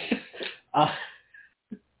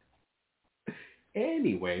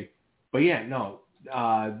 Anyway, but yeah, no.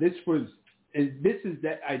 This is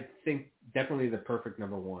that I think definitely the perfect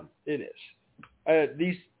number one. It is.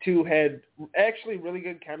 These two had actually really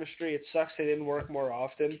good chemistry. It sucks they didn't work more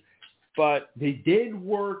often, but they did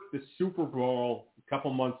work the Super Bowl a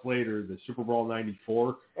couple months later, the Super Bowl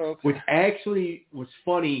 '94, which actually was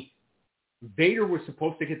funny. Vader was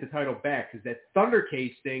supposed to get the title back because that Thunder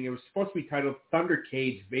Cage thing, it was supposed to be titled Thunder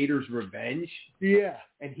Cage Vader's Revenge. Yeah.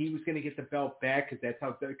 And he was going to get the belt back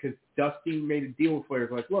because Dusty made a deal with Flair.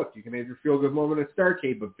 Like, look, you can have your feel-good moment at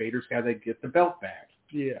Starrcade, but Vader's got to get the belt back.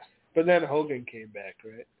 Yeah. But then Hogan came back,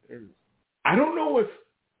 right? I don't know if,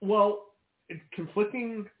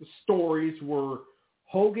 conflicting stories were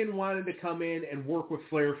Hogan wanted to come in and work with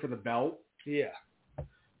Flair for the belt. Yeah.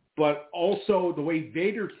 But also the way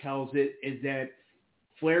Vader tells it is that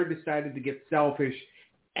Flair decided to get selfish,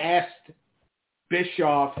 asked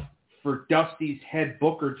Bischoff for Dusty's head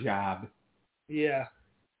booker job. Yeah.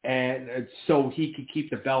 And so he could keep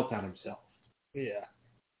the belt on himself. Yeah.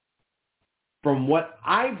 From what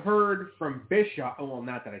I've heard from Bischoff, well,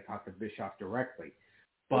 not that I talked to Bischoff directly,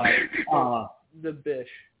 but the Bish.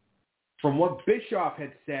 From what Bischoff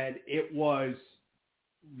had said, it was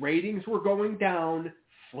ratings were going down.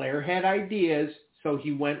 Flair had ideas, so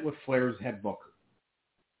he went with Flair's head booker.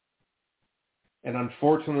 And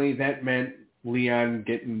unfortunately, that meant Leon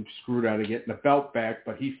getting screwed out of getting the belt back,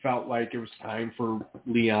 but he felt like it was time for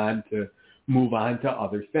Leon to move on to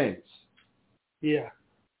other things. Yeah.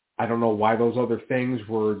 I don't know why those other things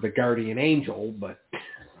were the Guardian Angel, but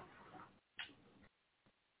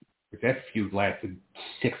that feud lasted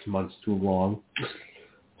 6 months too long.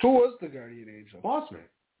 Who was the Guardian Angel? Bossman.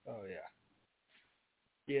 Oh, yeah.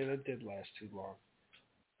 Yeah, that did last too long.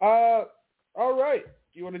 All right.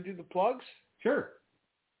 Do you want to do the plugs? Sure.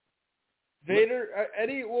 Vader,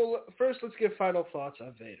 Eddie, well, first let's get final thoughts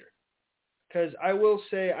on Vader. Because I will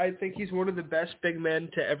say, I think he's one of the best big men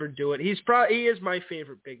to ever do it. He is my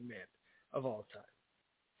favorite big man of all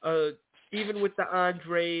time. Even with the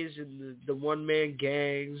Andres and the one-man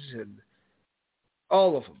gangs and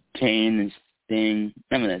all of them. Kane and Sting.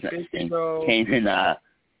 I mean, that's not Sting. Kane and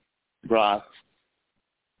Brock.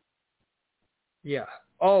 Yeah,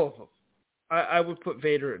 all of them. I would put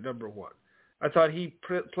Vader at number one. I thought he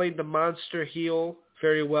played the monster heel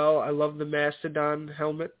very well. I love the Mastodon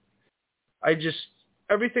helmet.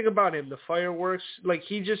 Everything about him, the fireworks,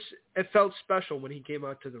 it felt special when he came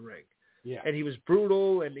out to the ring. Yeah. And he was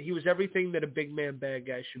brutal, and he was everything that a big man bad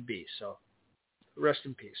guy should be. So, rest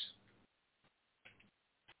in peace.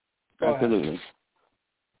 Absolutely.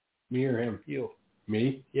 Me or him? You.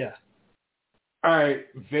 Me? Yeah. All right.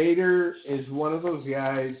 Vader is one of those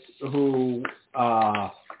guys who,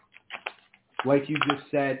 like you just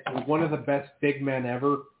said, one of the best big men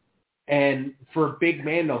ever. And for a big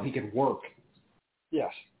man, though, he could work.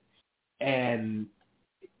 Yes. And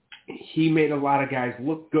he made a lot of guys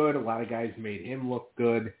look good. A lot of guys made him look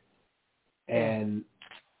good. And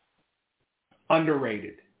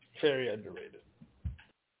underrated. Very underrated.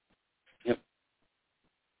 Yep.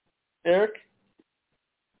 Eric?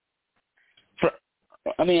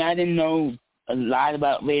 I mean, I didn't know a lot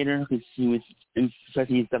about Vader because he was,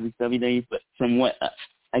 especially in WCW days, but from what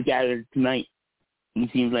I gathered tonight, he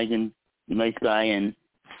seems like a nice guy and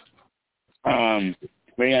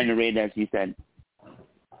very underrated, as you said.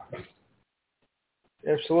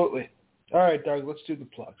 Absolutely. All right, Doug, let's do the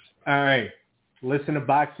plugs. All right. Listen to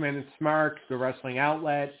Boxman and Smart, the wrestling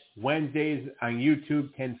outlet, Wednesdays on YouTube,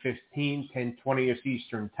 10:15, 10:20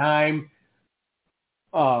 Eastern Time.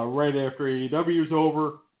 Right after AEW is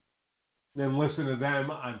over. Then listen to them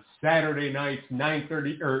on Saturday nights,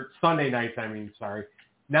 9:30, or Sunday nights,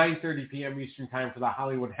 9:30 p.m. Eastern Time for the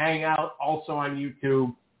Hollywood Hangout, also on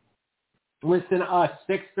YouTube. Listen to us,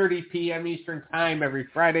 6:30 p.m. Eastern Time every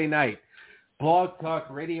Friday night.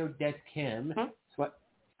 BlogTalkRadio.com /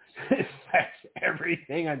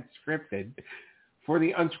 everything unscripted for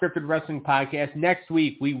the Unscripted Wrestling Podcast. Next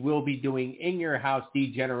week, we will be doing In Your House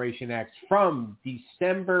D-Generation X from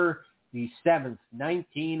December the 7th,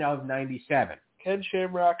 1997. Ken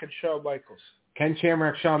Shamrock and Shawn Michaels. Ken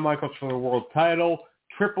Shamrock, Shawn Michaels for the world title.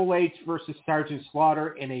 Triple H versus Sergeant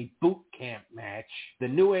Slaughter in a boot camp match. The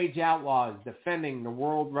New Age Outlaws defending the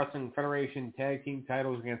World Wrestling Federation tag team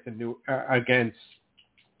titles against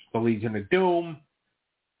the Legion of Doom.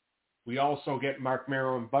 We also get Mark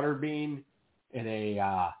Mero and Butterbean in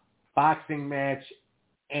a boxing match,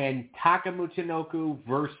 and Taka Michinoku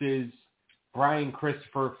versus Brian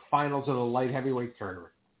Christopher, finals of the light heavyweight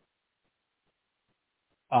tournament.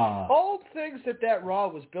 All things that Raw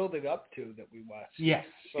was building up to that we watched. Yes,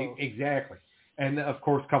 exactly. And, of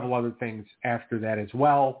course, a couple other things after that as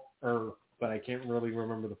well, but I can't really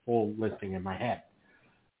remember the full listing in my head.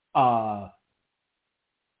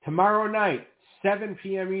 Tomorrow night, 7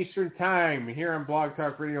 p.m. Eastern Time, here on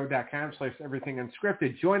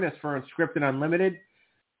blogtalkradio.com/everythingunscripted. Join us for Unscripted Unlimited.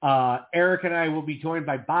 Eric and I will be joined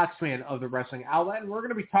by Boxman of the Wrestling Outlet, and we're going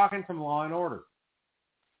to be talking some Law and Order.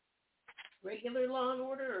 Regular Law and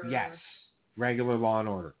Order? Or... Yes, regular Law and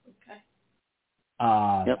Order. Okay.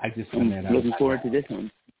 I just sent that out. Looking forward to this one.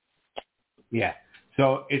 Yeah.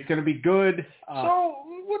 So it's going to be good. So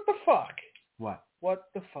what the fuck? What? What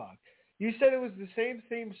the fuck? You said it was the same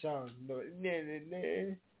theme song.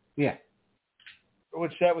 Yeah.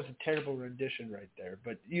 Which that was a terrible rendition right there,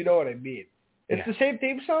 but you know what I mean. It's the same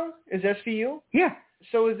theme song as SVU? Yeah.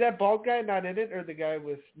 So is that bald guy not in it, or the guy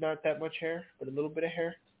with not that much hair, but a little bit of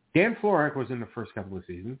hair? Dan Florek was in the first couple of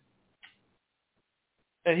seasons.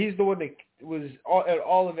 And he's the one that was at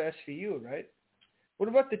all of SVU, right? What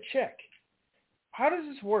about the chick? How does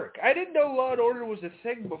this work? I didn't know Law & Order was a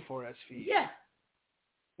thing before SVU. Yeah.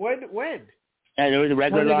 When? Yeah, there was a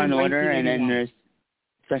regular Law & Order, and then there's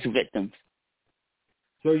Special Victims.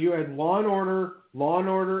 So you had Law & Order,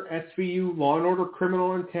 SVU, Law & Order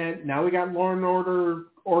Criminal Intent. Now we got Law & Order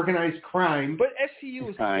Organized Crime. But SVU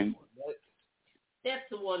was Crime. Right? That's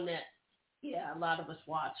the one that, a lot of us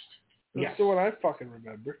watched. That's the one I fucking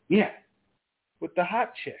remember. Yeah. With the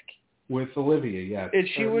hot chick. With Olivia, yes. And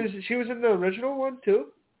she was in the original one too?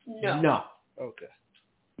 No. Okay.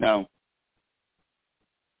 No.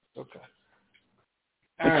 Okay.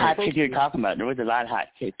 Which hot chick you're talking about? There was a lot of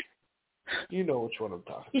hot chicks. You know which one I'm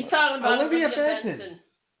talking He's about. talking about Olivia Benson. Benson.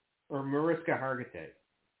 Or Mariska Hargitay.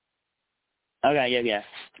 Okay, yeah.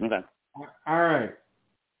 Okay. All right.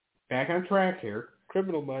 Back on track here.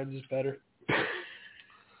 Criminal Minds is better.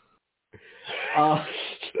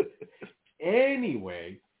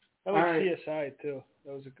 Anyway. I like CSI too.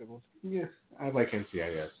 That was a good one. Yeah, I like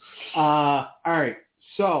NCIS. All right.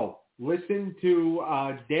 So, listen to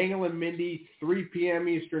Dangle and Mindy, 3 p.m.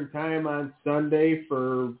 Eastern Time on Sunday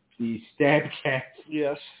for the Stabcast.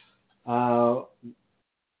 Yes.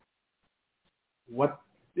 What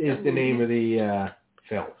is the name of the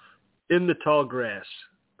film? In the Tall Grass.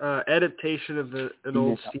 Adaptation of an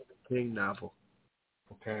old Stephen King novel.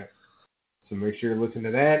 Okay. So make sure you listen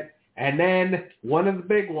to that. And then one of the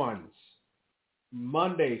big ones,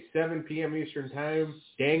 Monday, 7 p.m. Eastern Time,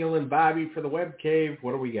 Dangle and Bobby for the Web Cave.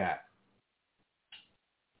 What do we got?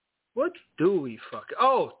 What do we fuck?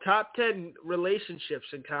 Oh, top 10 relationships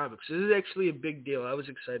in comics. This is actually a big deal. I was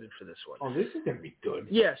excited for this one. Oh, this is going to be good.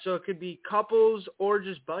 Yeah, so it could be couples or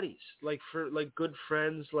just buddies, like good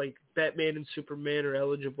friends, like Batman and Superman are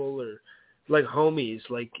eligible, or like homies,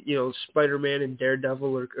 like, Spider-Man and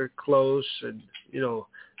Daredevil are close, and,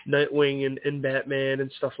 Nightwing and Batman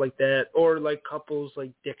and stuff like that, or like couples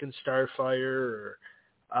like Dick and Starfire, or,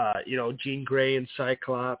 Jean Grey and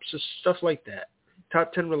Cyclops, just stuff like that.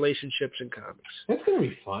 Top 10 relationships in comics. That's going to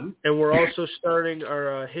be fun. And we're also starting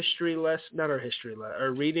our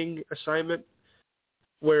our reading assignment,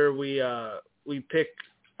 where we pick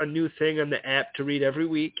a new thing on the app to read every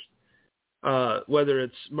week, whether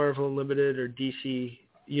it's Marvel Unlimited or DC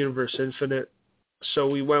Universe Infinite. So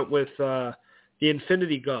we went with the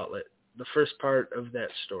Infinity Gauntlet, the first part of that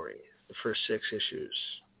story, the first 6 issues,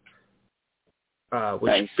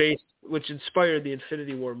 which inspired the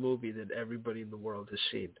Infinity War movie that everybody in the world has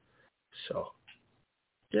seen. So,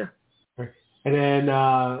 yeah. And then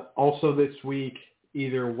also this week,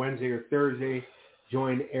 either Wednesday or Thursday,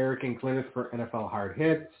 join Eric and Clinton for NFL Hard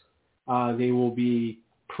Hits. They will be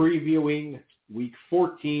previewing Week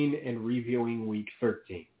 14 and reviewing Week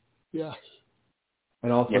 13. Yeah.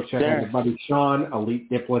 And also check out my buddy Sean, Elite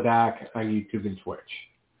Diplodoc, on YouTube and Twitch.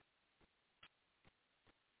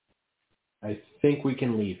 I think we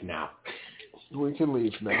can leave now. We can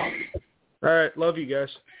leave now. All right. Love you guys.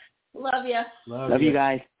 Love ya. Love you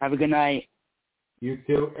guys. Have a good night. You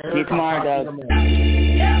too. Eric, see you tomorrow, Doug.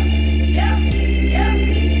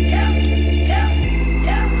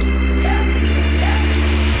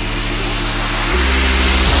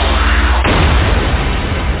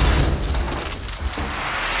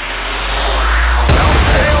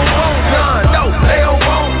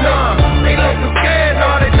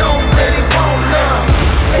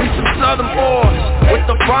 Southern boys with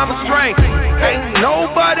the promised strength. Ain't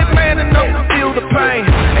nobody man enough to feel the pain.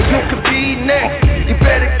 And you could be next.